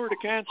the cure to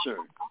cancer.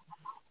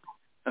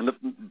 And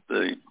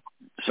the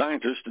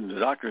scientists and the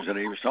doctors that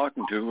he was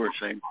talking to were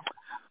saying,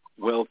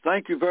 well,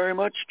 thank you very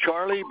much,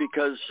 Charlie,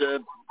 because I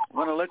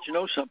want to let you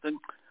know something.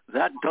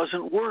 That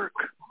doesn't work.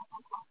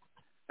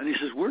 And he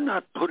says, we're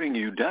not putting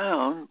you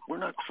down. We're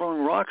not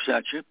throwing rocks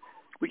at you.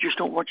 We just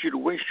don't want you to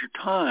waste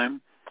your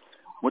time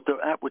with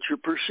what you're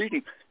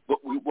proceeding. But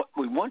what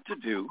we want to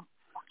do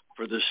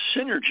for the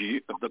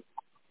synergy of the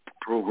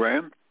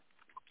program,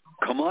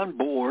 come on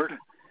board,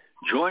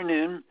 join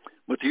in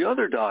with the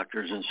other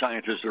doctors and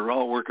scientists that are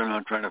all working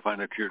on trying to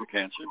find a cure to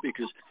cancer,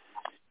 because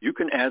you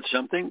can add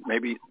something,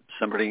 maybe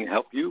somebody can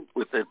help you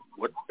with it,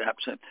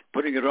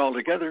 putting it all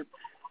together.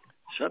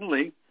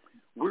 Suddenly,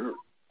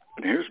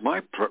 here's my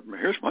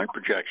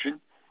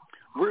projection,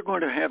 we're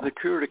going to have the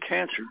cure to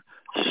cancer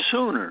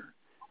sooner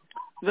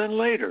than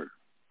later.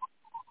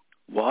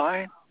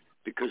 Why?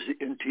 Because the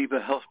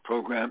Intiva Health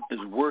Program is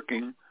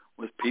working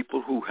with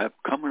people who have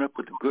coming up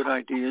with good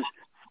ideas,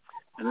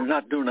 and they're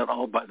not doing it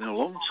all by their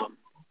lonesome.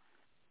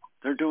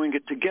 They're doing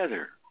it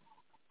together.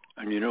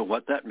 And you know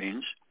what that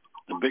means?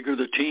 The bigger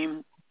the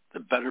team, the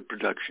better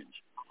productions.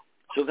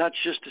 So that's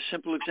just a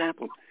simple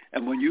example.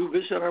 And when you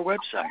visit our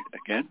website,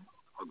 again,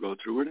 I'll go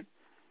through it.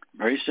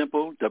 Very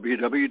simple,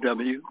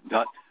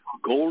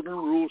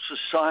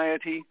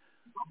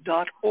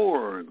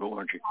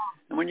 www.goldenrulesociety.org.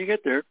 And when you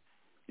get there,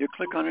 you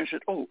click on it and say,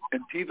 oh,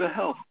 Intiva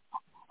Health.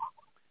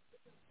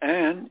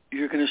 And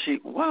you're going to see,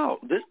 wow,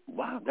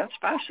 that's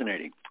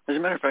fascinating. As a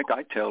matter of fact,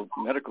 I tell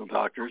medical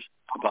doctors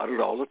about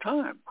it all the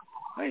time.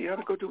 Hey, you ought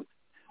to go do it.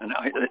 And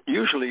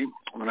usually,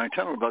 when I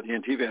tell them about the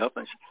Intiva Health,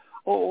 they say,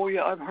 oh,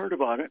 yeah, I've heard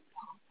about it.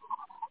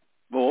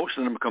 Well, most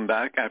of them come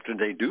back after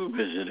they do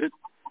visit it.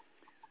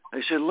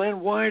 They said,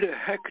 Len, why the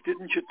heck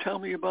didn't you tell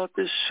me about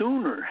this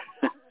sooner?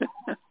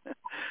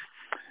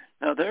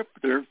 Now,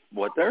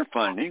 what they're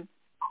finding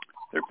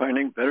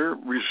better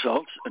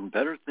results and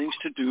better things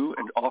to do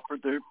and offer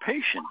their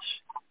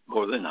patients,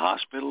 more than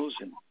hospitals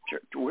and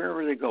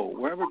wherever they go,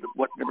 whatever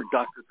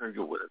doctor they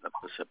go with,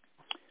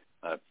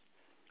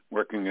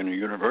 working in a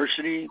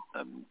university,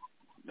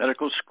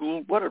 medical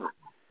school, whatever.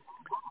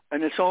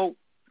 And it's all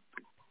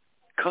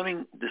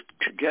coming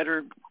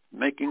together,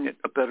 making it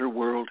a better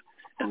world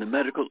in the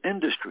medical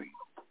industry.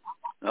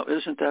 Now,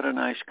 isn't that a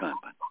nice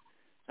compliment?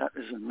 That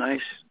is a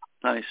nice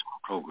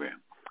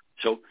program.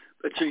 So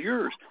it's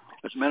yours.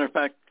 As a matter of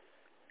fact,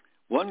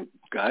 one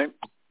guy,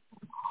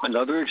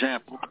 another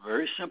example,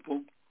 very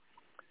simple.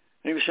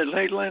 And he said,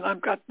 hey, Len,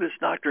 I've got this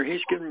doctor.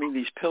 He's giving me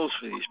these pills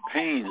for these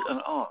pains.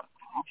 And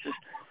he says,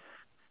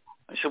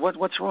 I said,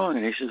 what's wrong?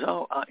 And he says,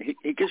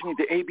 he gives me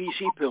the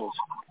ABC pills.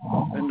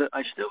 And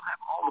I still have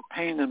all the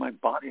pain in my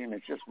body, and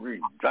it's just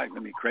really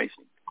driving me crazy.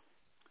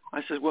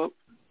 I said, well,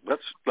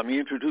 let me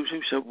introduce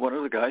you to one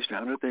of the guys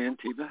down at the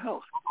Intiva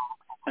Health.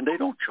 And they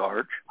don't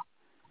charge.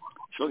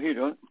 So he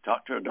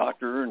talked to a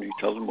doctor, and he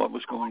tells him what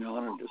was going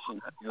on and this and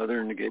that and the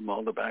other, and he gave him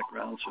all the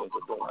background so that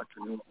the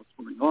doctor knew what was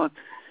going on.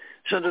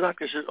 So the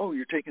doctor says, oh,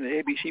 you're taking the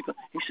ABC pill?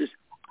 He says,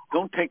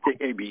 don't take the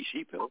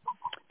ABC pill.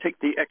 Take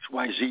the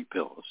XYZ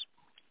pills.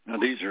 Now,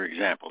 these are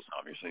examples,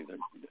 obviously.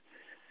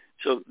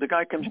 So the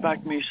guy comes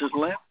back to me and says,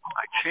 Len,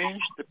 I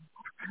changed the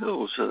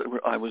pills so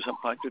that I was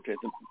applied to take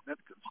them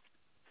medicals.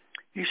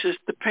 He says,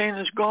 the pain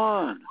is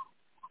gone.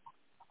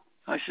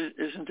 I said,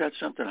 isn't that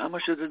something? How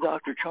much did the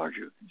doctor charge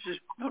you? He says,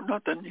 no,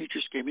 nothing. He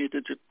just gave me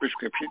the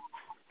prescription.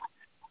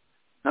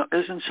 Now,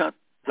 isn't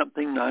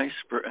something nice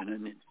for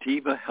an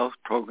Intiva Health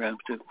program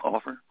to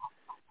offer?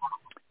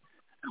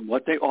 And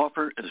what they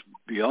offer is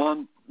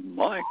beyond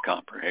my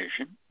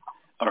comprehension,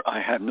 or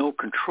I have no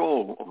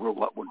control over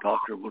what one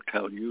doctor will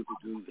tell you to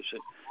do this.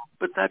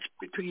 But that's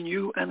between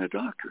you and the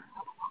doctor.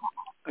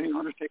 And you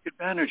ought to take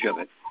advantage of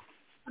it.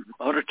 You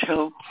ought to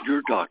tell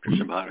your doctors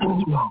about it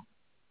as well.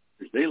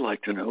 Because they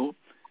like to know.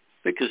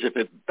 Because if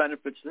it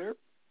benefits their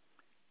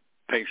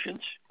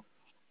patients,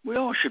 we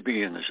all should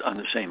be on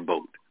the same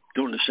boat,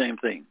 doing the same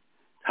thing,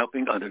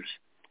 helping others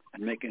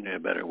and making it a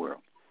better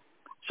world.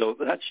 So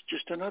that's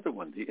just another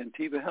one, the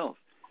Intiva Health.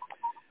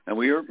 And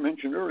we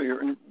mentioned earlier,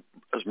 and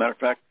as a matter of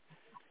fact,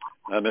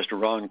 Mr.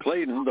 Ron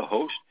Clayton, the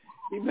host,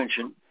 he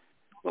mentioned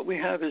what we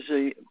have is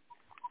a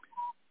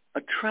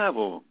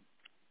travel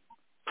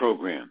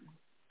program,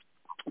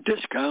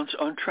 discounts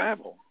on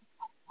travel.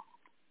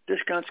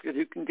 Discounts,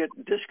 you can get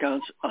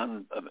discounts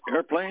on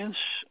airplanes,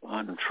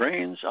 on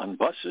trains, on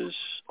buses,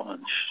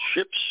 on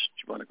ships.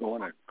 You want to go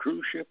on a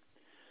cruise ship.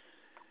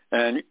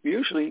 And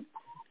usually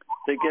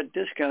they get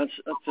discounts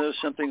up to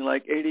something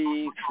like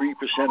 83%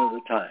 of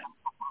the time.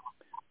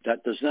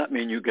 That does not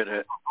mean you get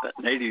an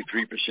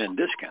 83%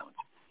 discount,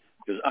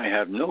 because I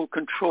have no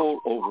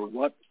control over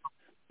what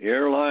the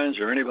airlines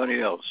or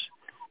anybody else.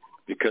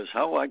 Because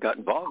how I got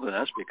involved in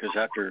that is because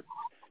after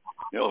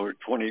over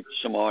 20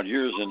 some odd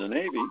years in the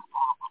Navy,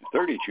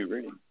 32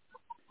 really,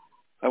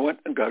 I went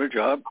and got a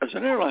job as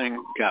an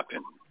airline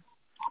captain.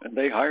 And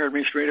they hired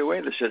me straight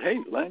away. They said, hey,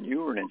 Len,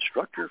 you were an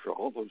instructor for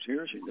all those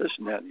years, and this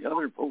and that and the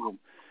other. Boom.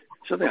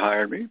 So they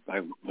hired me.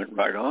 I went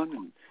right on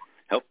and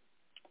helped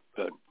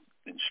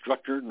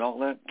instructor and all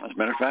that. As a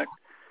matter of fact,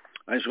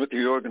 I was with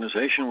the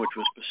organization, which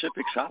was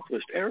Pacific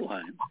Southwest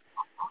Airlines.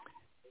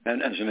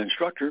 And as an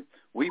instructor,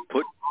 we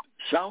put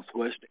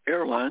Southwest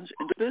Airlines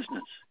into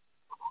business.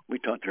 We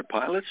taught their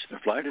pilots, their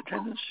flight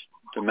attendants,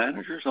 the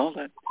managers, all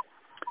that.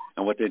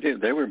 And what they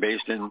did, they were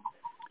based in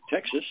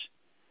Texas.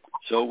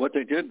 So what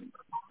they did,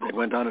 they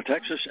went down to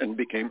Texas and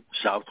became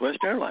Southwest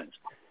Airlines.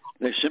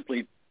 They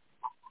simply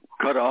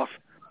cut off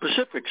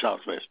Pacific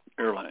Southwest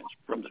Airlines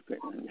from the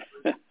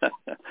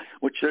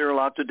which they're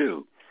allowed to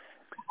do.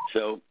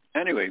 So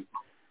anyway,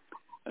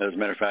 As a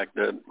matter of fact,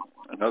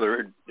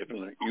 another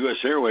U.S.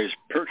 Airways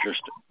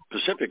purchased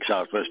Pacific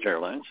Southwest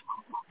Airlines.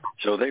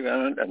 So they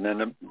went, and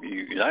then the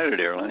United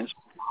Airlines,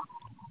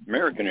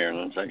 American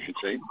Airlines, I should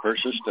say,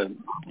 purchased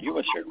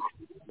U.S. Airways.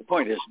 The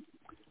point is,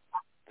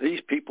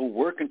 these people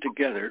working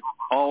together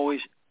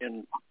always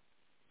in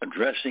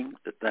addressing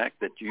the fact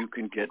that you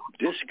can get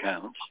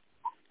discounts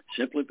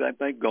simply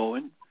by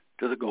going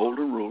to the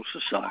Golden Rule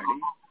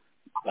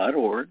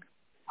Society.org,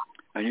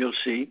 and you'll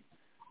see,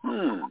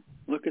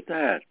 look at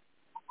that,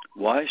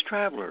 Wise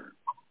Traveler.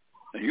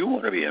 And you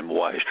want to be in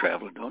Wise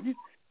Traveler, don't you?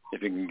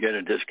 If you can get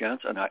a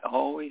discount. And I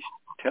always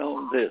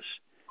tell this,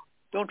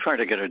 don't try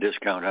to get a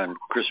discount on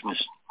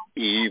Christmas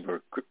Eve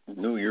or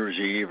New Year's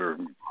Eve or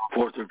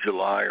 4th of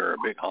July or a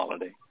big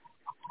holiday,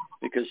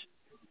 because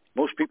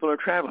most people are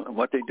traveling. And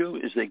what they do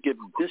is they give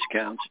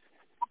discounts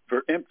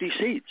for empty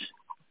seats.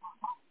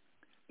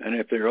 And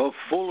if they're all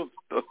full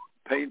of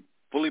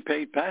fully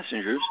paid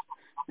passengers,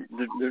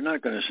 they're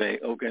not going to say,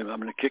 okay, I'm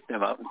going to kick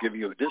them out and give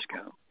you a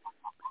discount.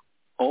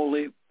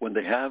 Only when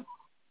they have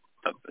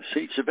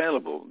seats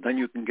available, then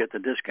you can get the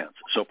discounts.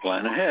 So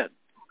plan ahead.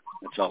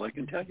 That's all I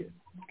can tell you,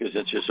 because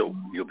it's just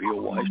you'll be a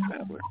wise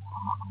traveler.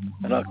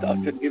 And I'll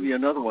give you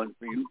another one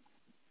for you.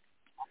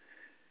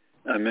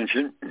 I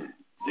mentioned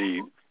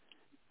the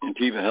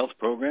Intiva Health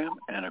Program,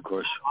 and of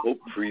course, Hope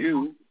for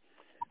You.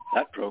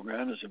 That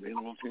program is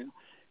available to you.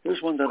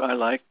 Here's one that I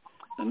like,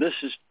 and this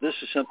is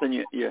something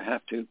you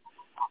have to.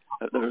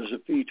 There's a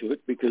fee to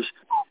it because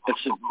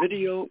it's a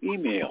video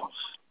emails.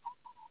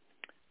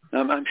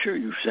 I'm sure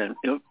you send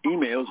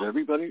emails,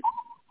 everybody,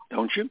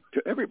 don't you?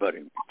 To everybody,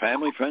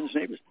 family, friends,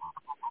 neighbors.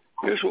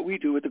 Here's what we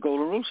do at the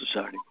Golden Rule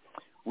Society.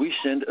 We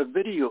send a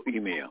video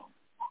email,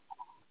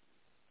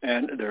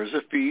 and there's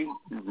a fee,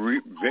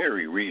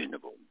 very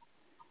reasonable.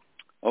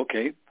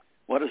 Okay,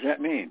 what does that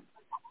mean?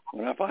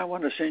 Well, if I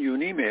want to send you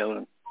an email,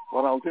 and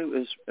what I'll do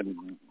is,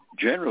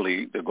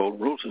 generally, the Golden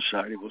Rule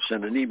Society will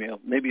send an email.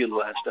 Maybe it'll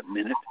last a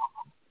minute,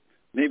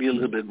 maybe a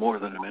little bit more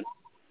than a minute.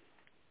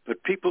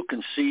 But people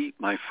can see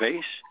my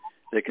face.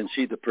 They can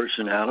see the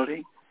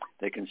personality.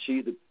 They can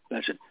see the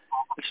message.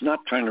 It's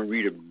not trying to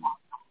read a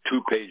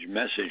 2-page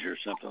message or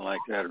something like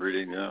that,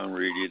 reading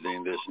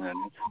this and that.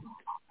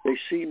 They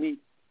see me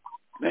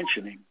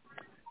mentioning,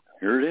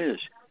 here it is.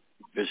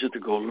 Visit the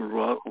Golden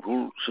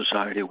Rule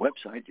Society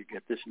website. You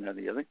get this and that and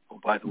the other. Oh,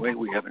 by the way,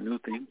 we have a new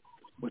thing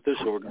with this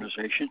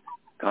organization.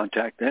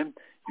 Contact them.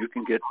 You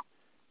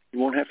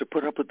won't have to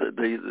put up with the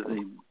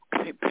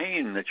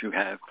pain that you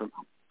have from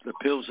the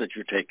pills that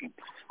you're taking.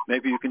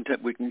 Maybe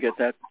we can get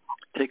that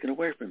taken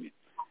away from you.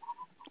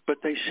 But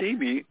they see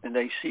me and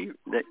they see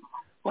that,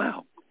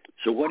 wow.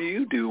 So what do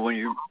you do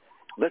when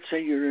let's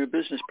say you're a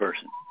business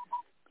person.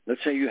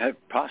 Let's say you have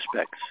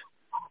prospects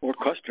or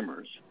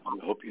customers.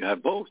 I hope you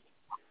have both.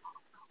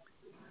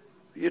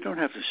 You don't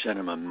have to send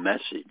them a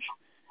message.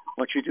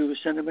 What you do is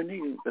send them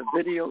a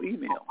video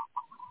email.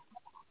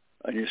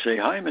 And you say,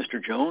 hi,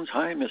 Mr. Jones.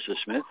 Hi, Mrs.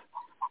 Smith.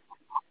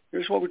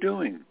 Here's what we're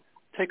doing.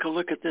 Take a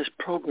look at this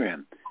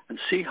program and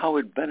see how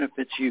it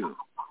benefits you.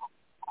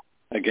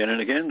 Again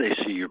and again, they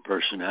see your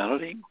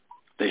personality.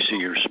 They see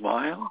your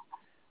smile.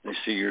 They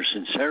see your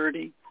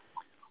sincerity.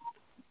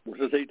 What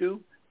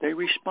do? They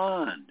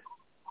respond.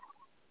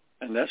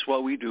 And that's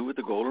what we do with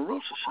the Golden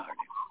Rule Society.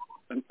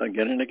 And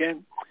again and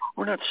again,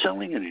 we're not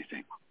selling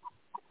anything.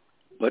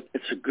 But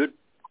it's a good,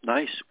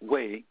 nice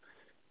way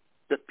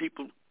that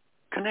people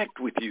connect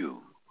with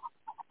you.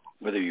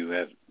 Whether you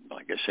have,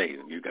 like I say,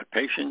 you've got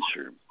patients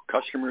or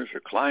customers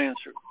or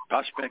clients or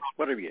prospects,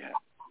 whatever you have.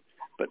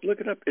 But look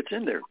it up. It's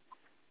in there.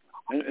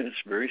 And it's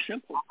very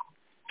simple.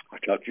 I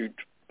talked to you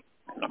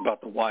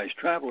about the Wise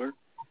Traveler.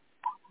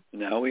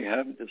 Now we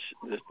have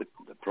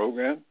the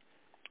program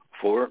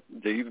for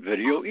the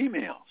video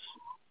emails.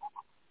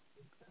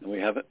 And we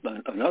have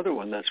another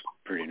one that's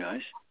pretty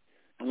nice.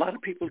 A lot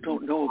of people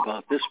don't know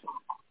about this one.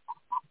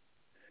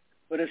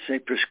 But it's a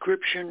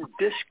prescription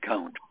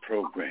discount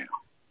program.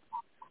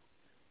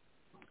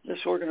 This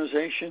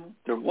organization,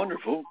 they're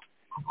wonderful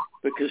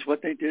because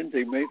what they did,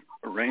 they made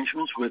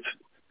arrangements with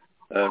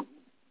the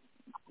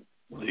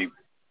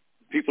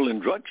people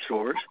in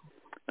drugstores,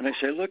 and they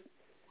say, look,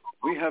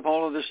 we have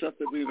all of this stuff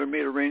that we've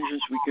made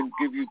arrangements. We can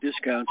give you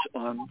discounts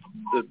on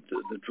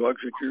the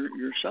drugs that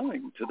you're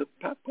selling to the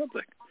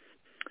public.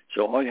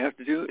 So all you have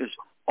to do is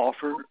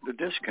offer the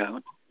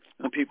discount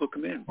and people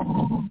come in.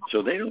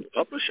 So they don't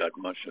publish that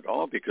much at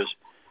all because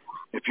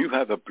if you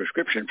have a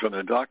prescription from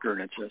the doctor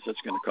and it says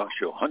it's going to cost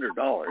you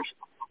 $100,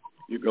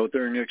 you go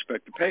there and you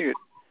expect to pay it.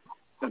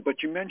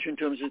 But you mentioned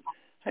to them,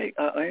 hey,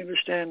 I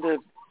understand that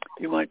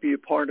you might be a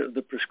part of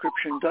the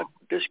prescription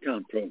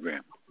discount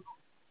program.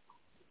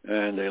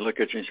 And they look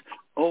at you and say,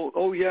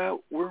 oh yeah,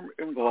 we're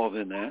involved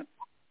in that.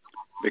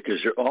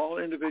 Because they're all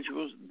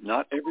individuals.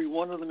 Not every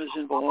one of them is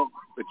involved,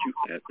 but you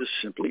have to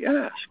simply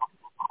ask.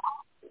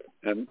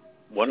 And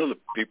one of the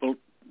people,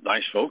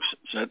 nice folks,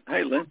 said,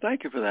 hey, Len,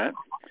 thank you for that.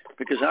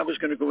 Because I was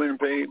going to go in and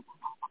pay,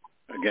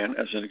 again,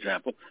 as an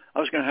example, I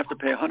was going to have to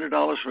pay $100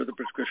 for the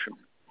prescription.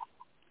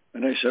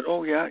 And they said,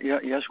 oh,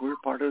 yes, we're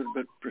part of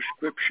the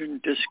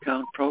prescription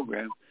discount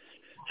program.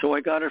 So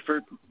I got it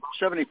for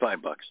 $75.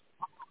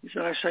 He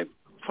said, I say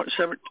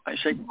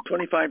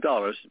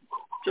 $25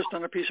 just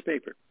on a piece of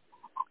paper.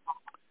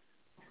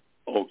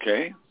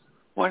 Okay,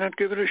 why not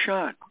give it a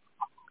shot?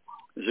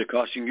 Is it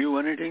costing you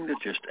anything to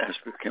just ask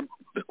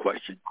the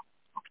question?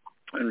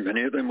 And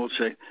many of them will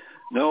say,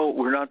 no,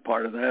 we're not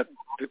part of that.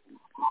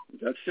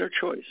 That's their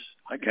choice.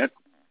 I can't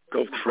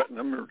go threaten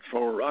them or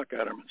throw a rock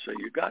at them and say,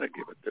 you got to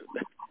give it the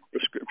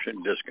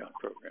prescription discount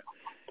program.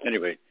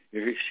 Anyway,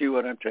 you see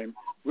what I'm saying?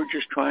 We're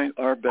just trying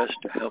our best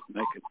to help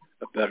make it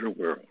a better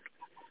world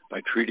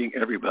by treating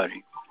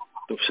everybody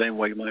the same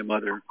way my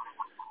mother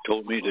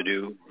told me to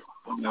do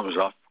when I was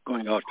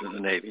going off to the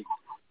Navy.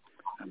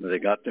 And when they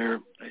got there,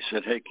 they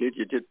said, hey, kid,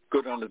 you did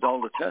good on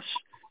all the tests.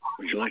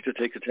 Would you like to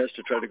take a test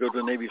to try to go to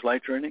the Navy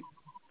flight training?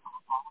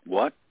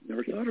 What?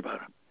 Never thought about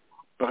it.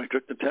 But I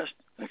took the test.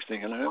 Next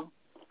thing I know,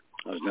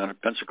 I was down in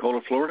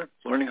Pensacola, Florida,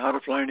 learning how to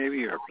fly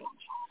Navy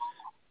airplanes.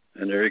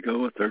 And there you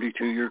go, a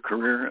 32-year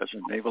career as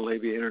a naval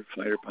aviator,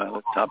 fighter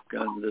pilot, Top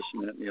Gun, this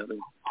and that and the other.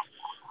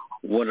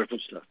 Wonderful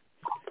stuff.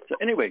 So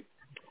anyway,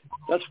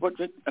 that's what's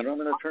it. And I'm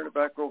going to turn it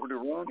back over to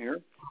Ron here,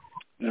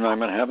 and I'm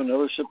going to have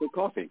another sip of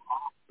coffee.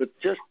 But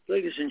just,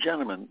 ladies and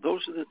gentlemen,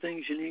 those are the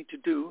things you need to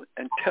do,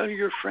 and tell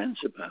your friends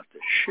about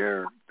this.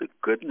 Share the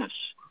goodness.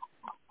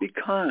 Be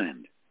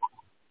kind.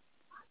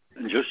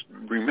 And just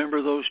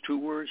remember those two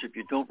words. If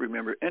you don't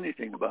remember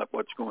anything about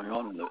what's going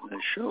on in the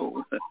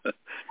show,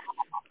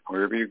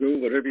 wherever you go,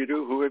 whatever you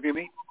do, whoever you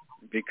meet,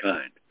 be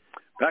kind.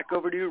 Back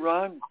over to you,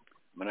 Ron.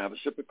 I'm going to have a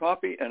sip of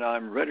coffee, and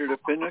I'm ready to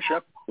finish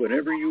up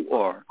whenever you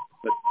are.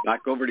 But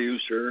back over to you,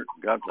 sir.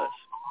 God bless.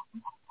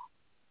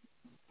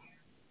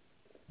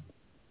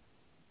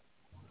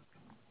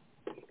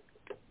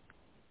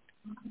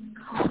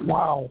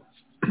 Wow.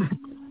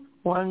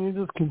 Why don't you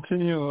just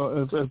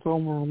continue? It's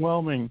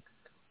overwhelming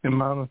the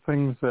amount of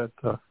things that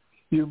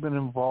you've been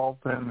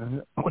involved in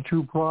and what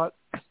you brought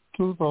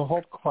to the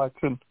Hope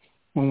Collection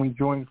when we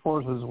joined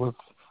forces with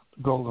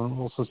the Golden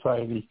Rule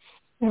Society.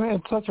 And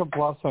it's such a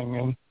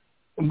blessing.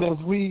 And as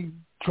we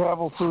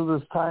travel through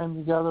this time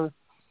together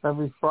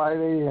every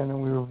Friday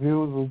and we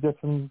review the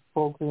different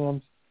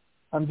programs,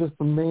 I'm just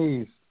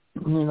amazed.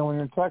 You know, when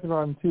you're talking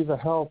about Tiva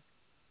Health,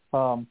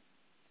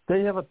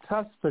 they have a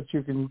test that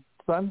you can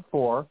send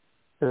for.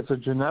 It's a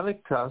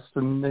genetic test,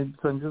 and they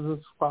send you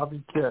this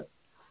Bobby kit.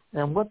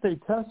 And what they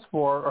test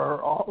for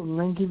are all, and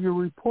then give you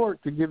a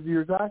report to give to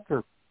your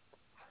doctor.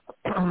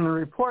 And the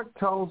report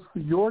tells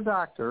your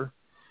doctor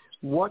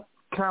what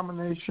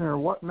combination or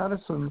what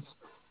medicines,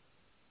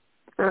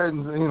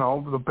 and you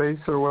know, the base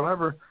or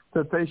whatever,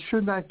 that they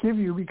should not give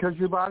you because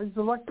your body's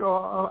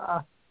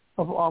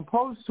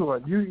opposed to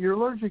it. You're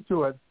allergic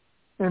to it.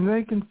 And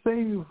they can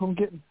save you from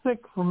getting sick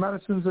from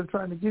medicines they're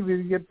trying to give you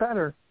to get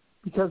better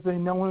because they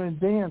know in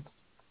advance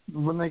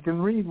when they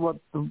can read what,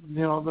 they're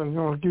going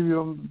to give you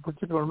a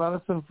particular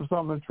medicine for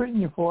something they're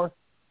treating you for,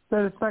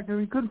 that it's not going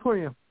to be good for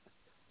you.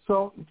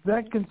 So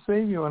that can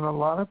save you. And a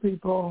lot of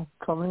people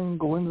come in,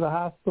 go into the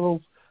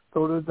hospitals,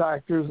 go to the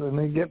doctors, and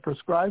they get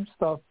prescribed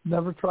stuff,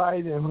 never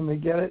tried, and when they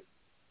get it,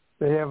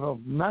 they have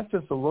not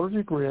just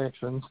allergic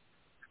reactions.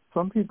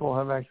 Some people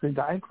have actually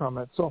died from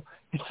it. So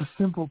it's a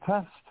simple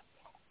test.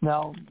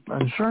 Now,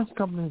 insurance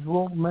companies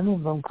will, many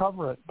of them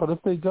cover it, but if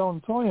they don't,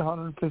 it's only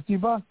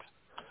 $150.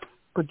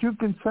 But you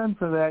can send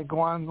for that, go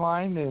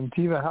online in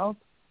Tiva Health,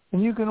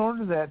 and you can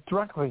order that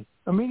directly,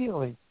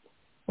 immediately.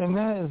 And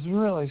that is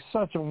really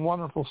such a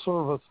wonderful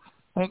service.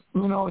 And,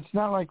 you know, it's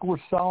not like we're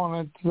selling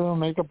it to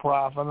make a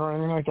profit or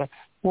anything like that.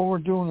 What we're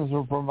doing is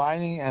we're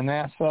providing an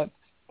asset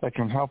that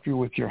can help you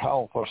with your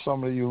health or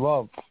somebody you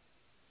love.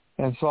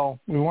 And so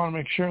we want to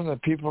make sure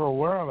that people are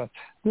aware of it.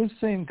 This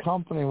same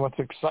company, what's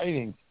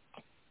exciting,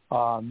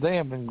 they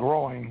have been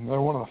growing.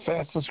 They're one of the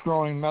fastest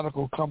growing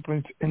medical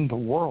companies in the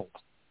world.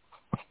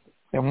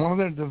 And one of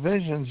their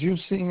divisions, you've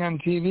seen on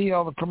TV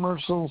all the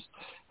commercials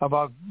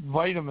about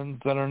vitamins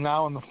that are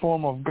now in the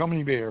form of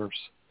gummy bears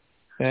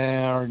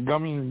and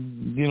gummy,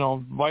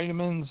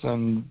 vitamins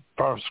and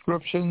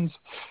prescriptions.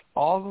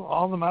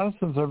 All the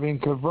medicines are being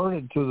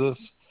converted to this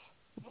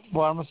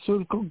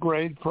pharmaceutical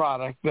grade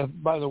product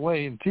that, by the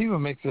way, Tiva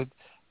makes it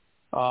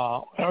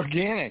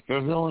organic.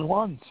 They're the only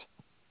ones.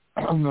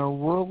 And they're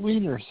world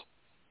leaders.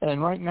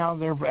 And right now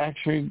they're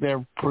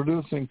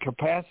producing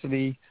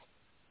capacity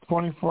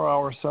 24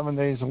 hours, 7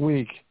 days a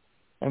week.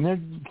 And they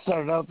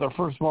started out their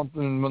first month,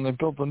 and when they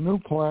built a new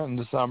plant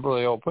in December,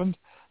 they opened,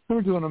 they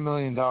were doing $1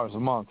 million a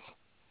month.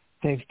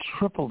 They've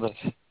tripled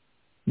it.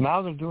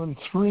 Now they're doing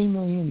 $3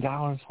 million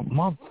a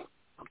month.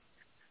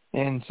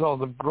 And so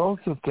the growth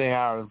that they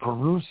are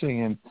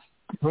producing and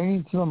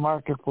bringing to the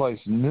marketplace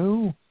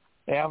new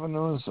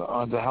avenues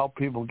to help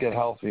people get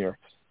healthier.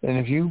 And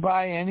if you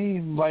buy any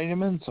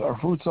vitamins or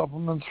food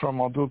supplements from,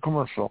 I'll do a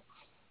commercial,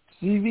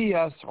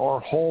 CVS or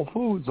Whole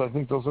Foods, I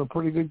think those are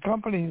pretty good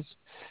companies,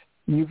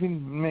 you'll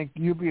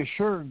be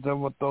assured that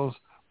what those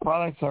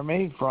products are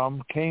made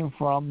from came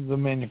from the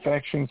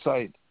manufacturing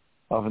site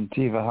of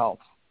Tiva Health.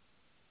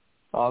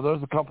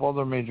 There's a couple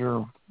other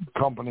major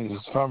companies,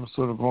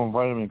 pharmaceutical and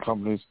vitamin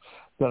companies,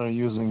 that are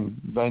using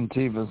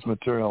Tiva's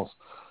materials.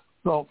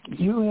 So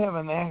you have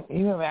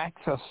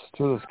access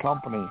to this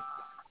company,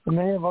 and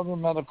they have other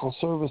medical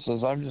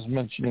services. I'm just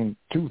mentioning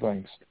two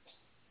things,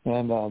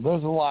 and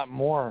there's a lot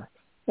more.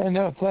 And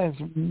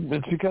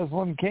it's because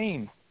Len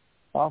Kaine,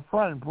 our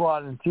friend,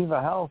 brought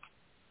Intiva Health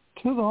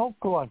to the Hope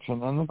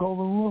Collection and the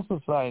Golden Rule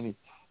Society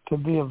to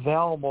be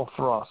available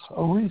for us,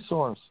 a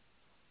resource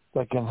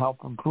that can help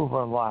improve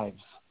our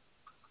lives.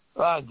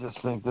 I just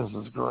think this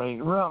is great.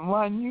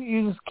 Ron,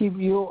 you just keep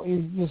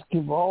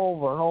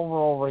over and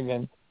over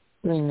again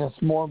bringing us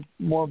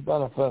more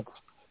benefits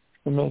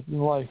and making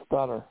life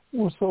better.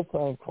 We're so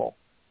thankful.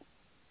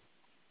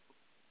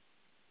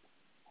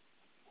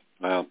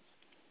 Well,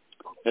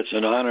 it's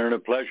an honor and a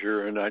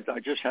pleasure, and I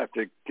just have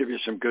to give you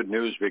some good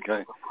news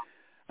because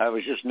I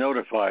was just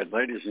notified,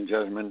 ladies and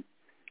gentlemen.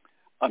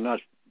 I'm not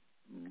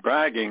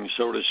bragging,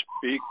 so to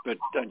speak, but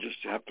I just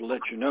have to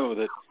let you know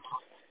that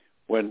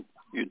when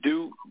you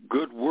do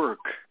good work,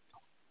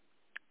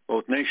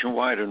 both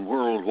nationwide and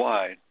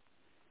worldwide,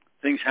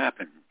 things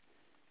happen.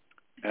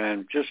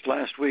 And just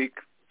last week,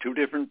 two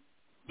different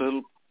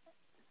little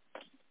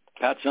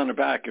pats on the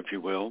back, if you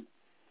will.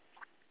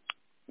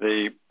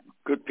 The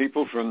good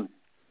people from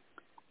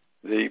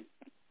the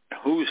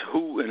Who's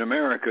Who in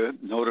America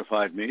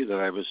notified me that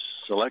I was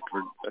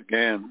selected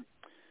again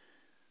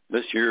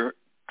this year,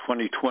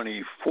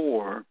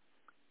 2024,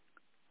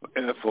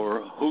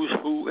 for Who's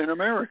Who in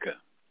America.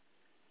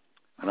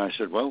 And I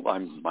said, well,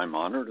 I'm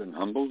honored and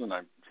humbled, and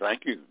I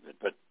thank you.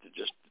 But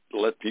just to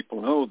let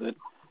people know that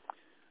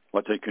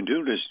what they can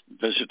do is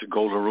visit the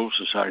Golden Rule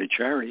Society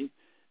charity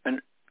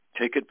and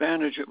take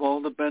advantage of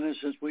all the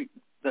benefits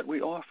that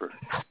we offer.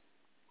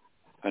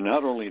 And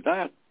not only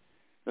that,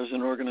 there's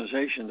an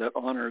organization that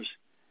honors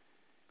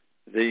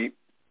it's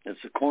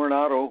the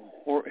Coronado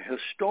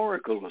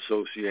Historical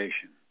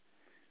Association.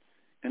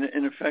 And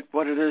in effect,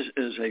 what it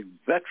is a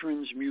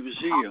veterans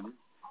museum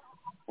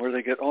where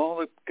they get all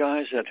the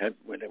guys that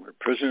they were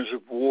prisoners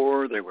of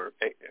war, they were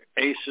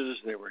aces,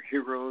 they were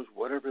heroes,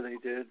 whatever they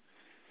did.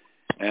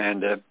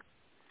 And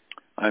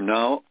I'm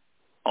now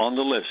on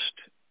the list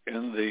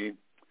in the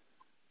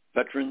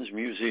Veterans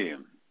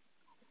Museum,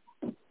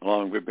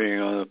 along with being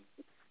on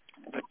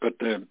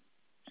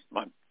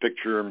my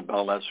picture and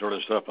all that sort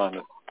of stuff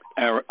on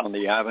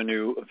the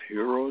Avenue of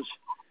Heroes.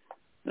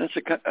 That's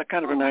a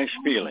kind of a nice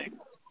feeling.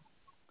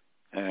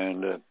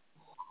 And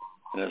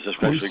it's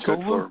especially good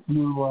for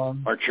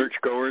our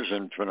churchgoers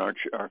and for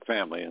our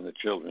family and the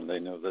children. They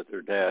know that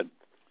their dad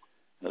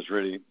is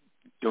really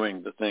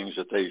doing the things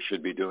that they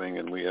should be doing,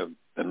 and we have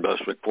been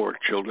blessed with 4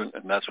 children,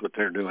 and that's what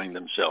they're doing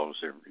themselves.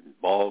 They're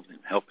involved in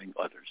helping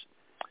others.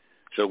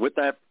 So with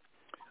that,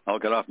 I'll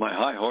get off my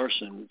high horse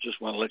and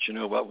just want to let you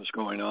know what was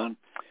going on.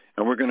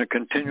 And we're going to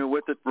continue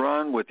with it,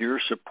 Ron, with your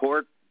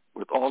support,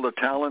 with all the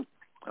talent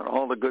and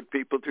all the good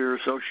people that you're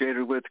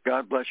associated with.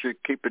 God bless you.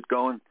 Keep it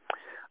going.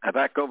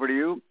 Back over to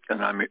you,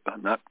 and I'm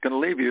not going to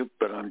leave you,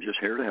 but I'm just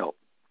here to help.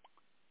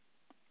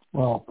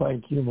 Well,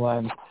 thank you,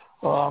 Len.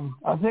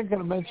 I think I'm going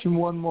to mention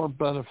one more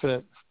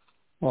benefit.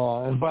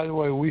 And by the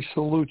way, we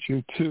salute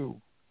you, too.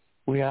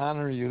 We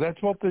honor you.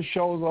 That's what this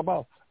show is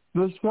about.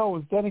 This show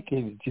is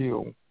dedicated to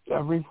you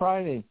every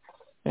Friday.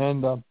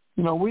 And,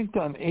 we've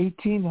done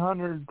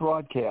 1,800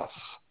 broadcasts.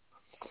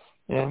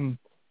 And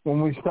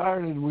when we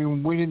started,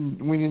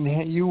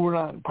 you were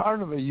not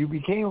part of it. You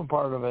became a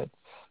part of it.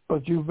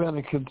 But you've been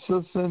a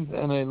consistent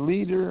and a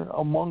leader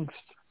amongst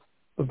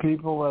the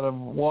people that have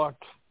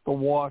walked the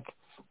walk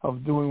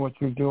of doing what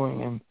you're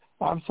doing. And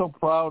I'm so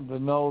proud to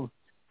know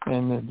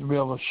and to be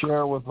able to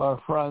share with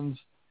our friends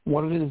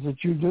what it is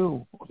that you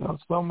do.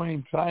 So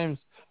many times,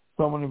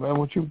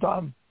 what you've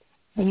done.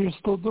 And you're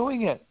still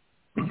doing it.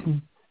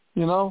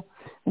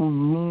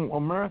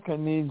 America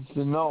needs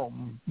to know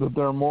that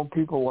there are more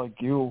people like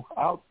you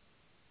out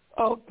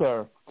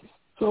there.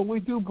 So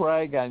we do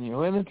brag on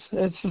you, and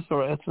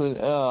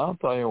I'll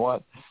tell you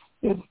what,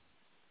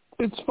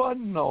 it's fun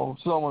to know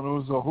someone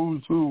who's a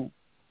who's who.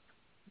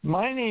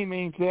 My name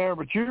ain't there,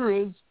 but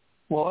yours is.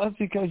 Well, that's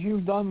because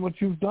you've done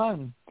what you've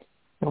done,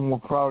 and we're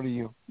proud of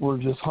you. We're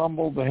just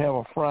humbled to have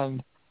a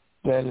friend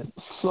that is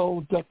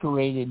so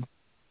decorated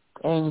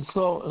and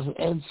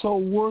so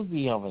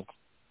worthy of it.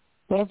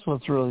 That's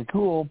what's really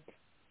cool.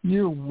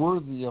 You're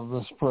worthy of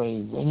this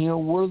praise, and you're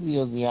worthy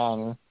of the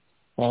honor.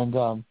 And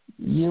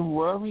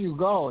wherever you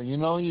go, you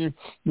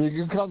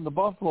come to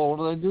Buffalo.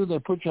 What do? They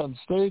put you on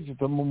stage at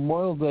the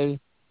Memorial Day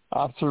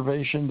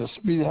observation to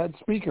be the head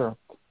speaker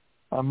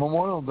on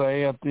Memorial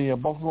Day at the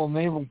Buffalo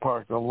Naval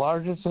Park, the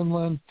largest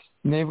inland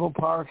naval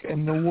park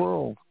in the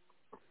world.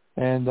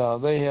 And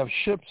they have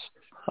ships.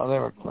 They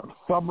have a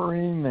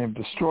submarine. They have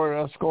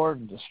destroyer, escort,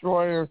 and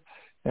destroyer.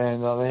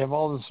 And they have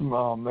all this.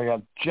 They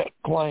got jet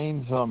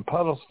planes on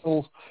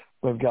pedestals.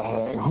 They've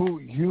got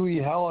Huey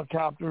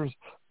helicopters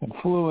and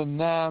flew in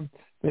them.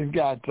 They've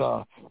got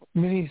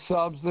mini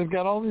subs. They've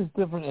got all these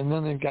different, and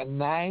then they've got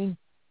 9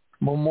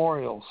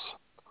 memorials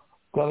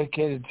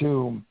dedicated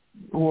to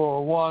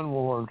World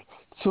War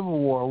I, Civil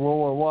War,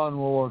 World War I, World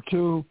War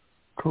II,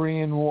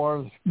 Korean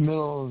War,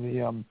 middle of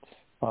the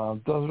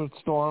Desert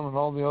Storm and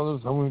all the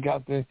others. And we've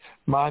got the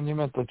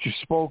monument that you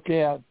spoke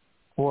at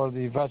for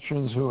the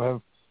veterans who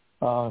have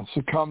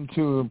succumbed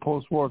to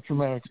post-war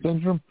traumatic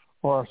syndrome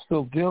or are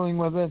still dealing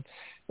with it.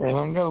 And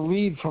I'm going to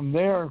lead from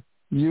there.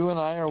 You and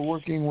I are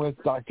working with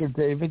Dr.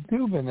 David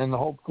Dubin in the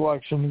Hope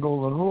Collection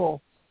Golden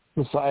Rule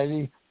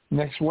Society.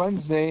 Next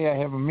Wednesday, I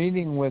have a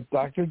meeting with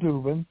Dr.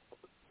 Dubin.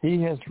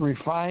 He has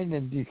refined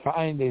and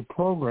defined a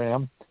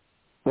program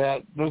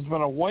that there's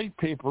been a white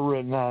paper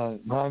written on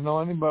it. Now, I know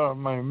anybody of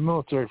my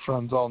military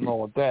friends all know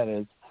what that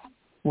is.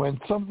 When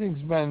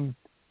something's been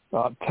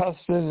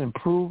tested and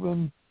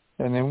proven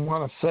and they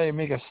want to say,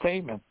 make a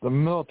statement, the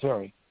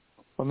military,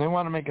 when they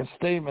want to make a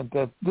statement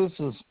that this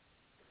is,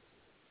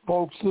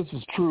 folks, this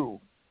is true.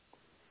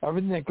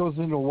 Everything that goes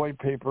into a white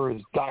paper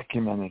is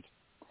documented.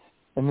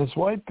 And this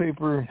white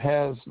paper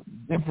has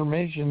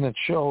information that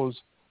shows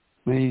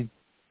the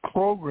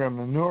program,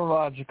 the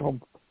neurological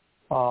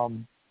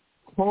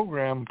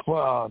program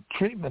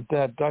treatment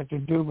that Dr.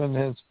 Dubin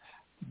has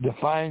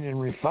defined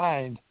and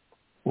refined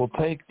will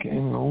take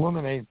and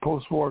eliminate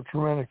post-war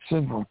traumatic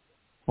syndrome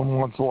from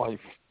one's life.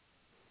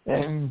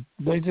 And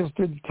they just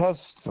did a test,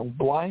 a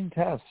blind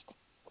test,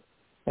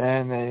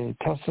 and they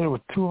tested it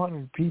with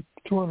 200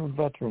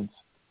 veterans,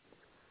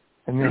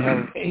 and they had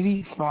an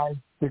 85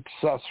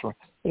 success rate,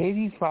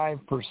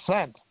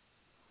 85%.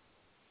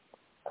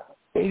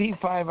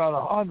 85 out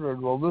of 100,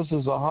 well, this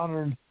is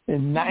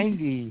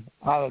 190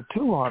 out of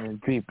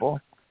 200 people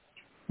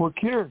were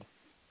cured.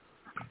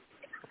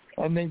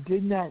 And they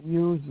did not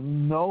use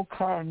no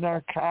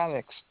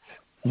narcotics,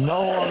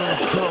 no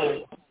other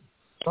pills,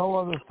 no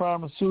other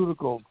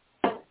pharmaceuticals.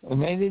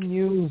 And they didn't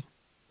use,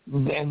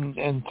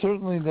 and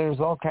certainly there's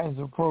all kinds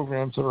of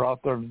programs that are out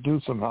there to do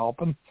some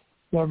help, and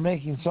they're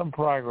making some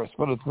progress,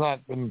 but it's not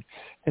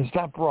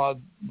a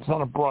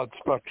broad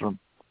spectrum.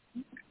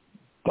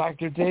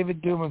 Dr.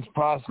 David Dubin's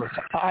process.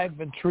 I've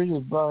been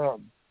treated by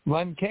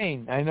Len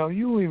Kaine. I know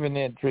you even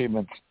had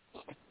treatments.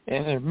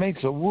 And it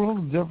makes a world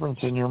of difference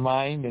in your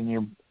mind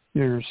and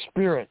your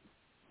spirit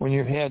when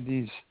you had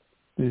these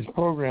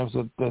programs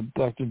that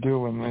Dr.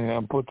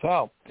 Dubin puts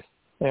out.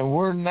 And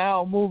we're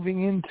now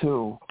moving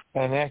into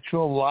an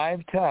actual live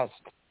test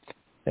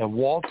at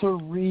Walter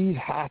Reed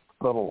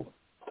Hospital.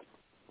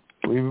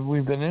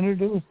 We've been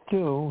introduced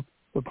to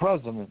the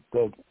president,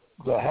 the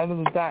head of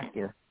the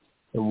doctor,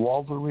 at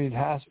Walter Reed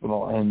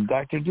Hospital, and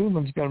Dr.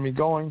 Dubin's going to be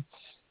going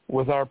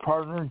with our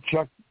partner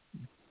Chuck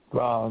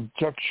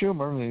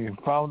Schumer, the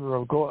founder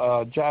of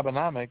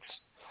Jobonomics.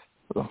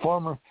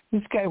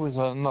 This guy was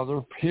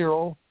another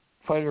hero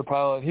fighter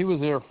pilot. He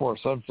was Air Force.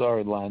 I'm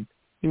sorry, Len.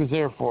 He was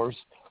Air Force,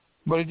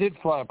 but he did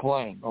fly a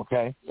plane.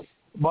 Okay,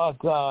 but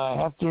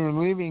after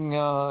leaving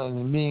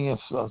and being a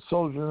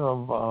soldier,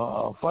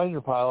 a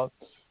fighter pilot,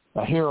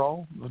 a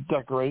hero,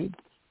 decorated,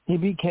 he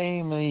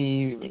became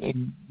the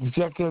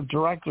executive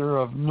director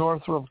of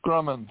Northrop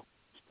Grumman.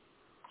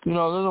 You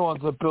know, they're the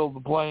ones that build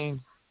the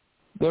plane.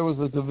 There was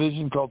a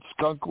division called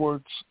Skunk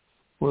Works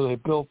where they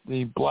built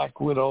the Black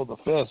Widow, the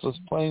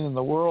fastest plane in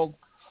the world.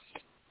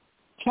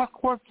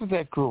 Chuck worked with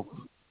that group.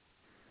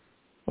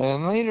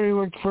 And later he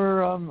worked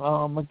for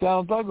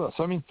McDonnell Douglas.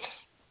 I mean,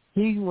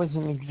 he was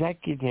an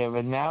executive,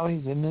 and now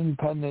he's an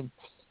independent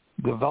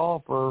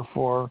developer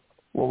for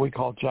what we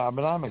call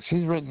Jobonomics.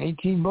 He's written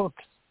 18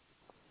 books.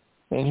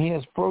 And he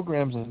has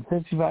programs in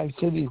 55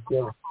 cities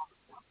that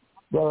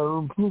are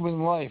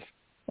improving life.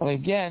 And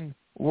again,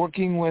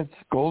 working with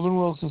Golden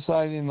Rule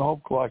Society and the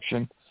Hope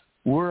Collection,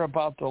 we're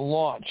about to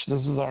launch. This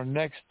is our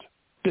next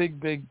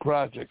big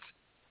project.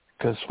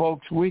 Because,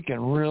 folks, we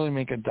can really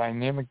make a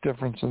dynamic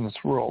difference in this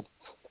world.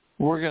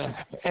 We're going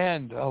to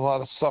end a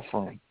lot of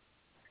suffering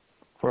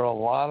for a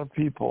lot of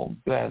people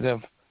that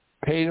have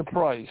paid a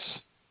price,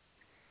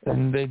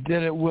 and they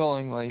did it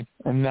willingly,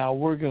 and now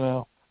we're going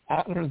to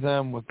honor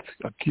them with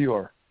a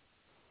cure.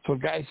 So,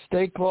 guys,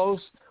 stay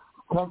close.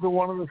 Come to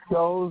one of the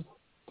shows.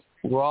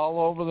 We're all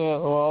over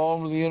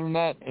the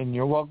internet, and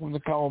you're welcome to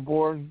come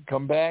aboard,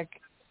 come back,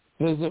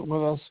 visit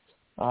with us.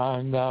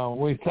 And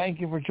we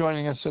thank you for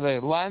joining us today.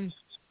 Len,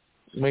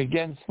 we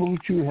again salute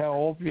you. I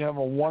hope you have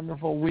a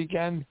wonderful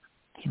weekend.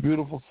 It's a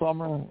beautiful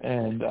summer,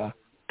 and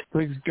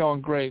things are going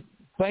great.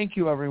 Thank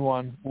you,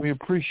 everyone. We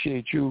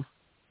appreciate you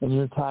and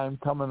your time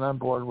coming on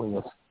board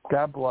with us.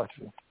 God bless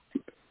you.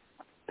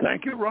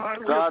 Thank you,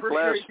 Ron. God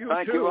bless.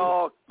 Thank you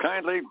all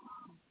kindly.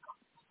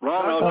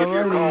 Ron, I'll give you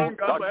a call.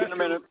 Talk to you in a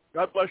minute.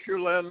 God bless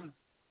you, Len.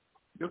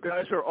 You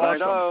guys are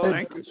awesome.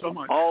 Thank you so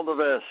much. All the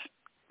best.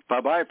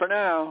 Bye-bye for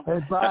now. Hey,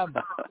 Bob.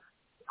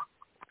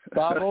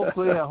 Bob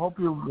Oakley, I hope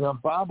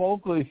Bob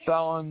Oakley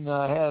fell and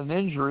had an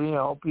injury.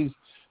 I hope he's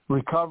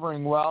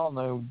recovering well, and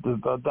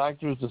the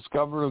doctors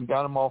discovered and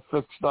got him all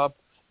fixed up,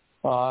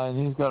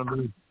 and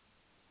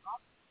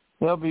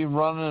he'll be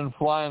running and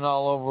flying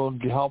all over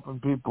and helping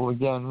people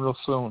again real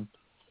soon.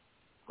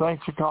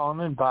 Thanks for calling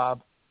in,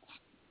 Bob.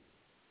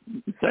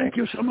 Thank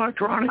you so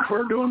much, Ronnie,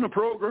 for doing the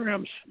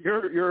programs.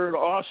 You're an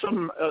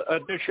awesome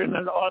addition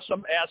and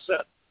awesome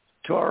asset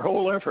to our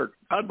whole effort.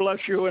 God bless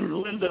you and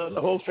Linda and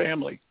the whole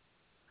family.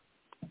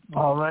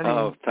 All righty.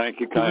 Oh, thank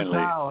you kindly.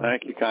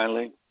 Thank you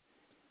kindly.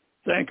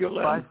 Thank you,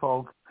 Len. Bye,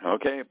 folks.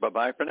 Okay,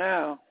 bye-bye for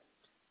now.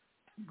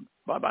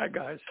 Bye-bye,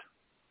 guys.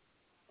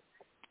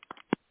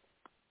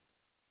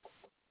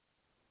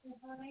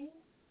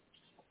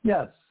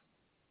 Yes.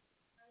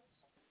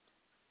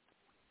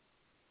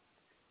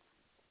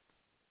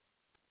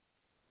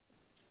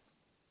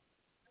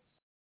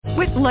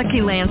 With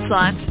Lucky Land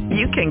Slots,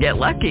 you can get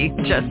lucky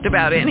just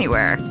about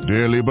anywhere.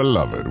 Dearly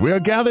beloved, we are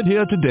gathered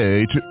here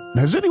today to...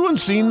 Has anyone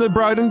seen the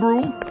bride and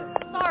groom?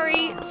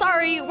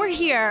 Sorry, we're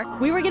here.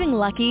 We were getting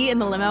lucky in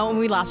the limo and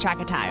we lost track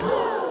of time.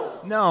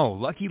 No,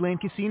 Lucky Land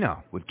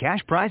Casino, with cash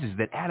prizes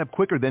that add up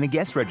quicker than a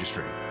guest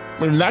registry.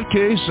 In that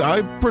case,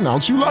 I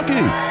pronounce you lucky.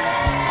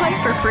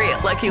 Play for free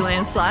at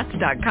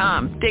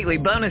LuckyLandSlots.com. Daily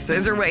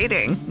bonuses are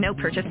waiting. No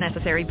purchase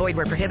necessary. Void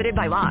where prohibited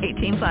by law.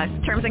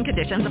 18+. Terms and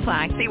conditions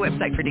apply. See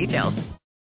website for details.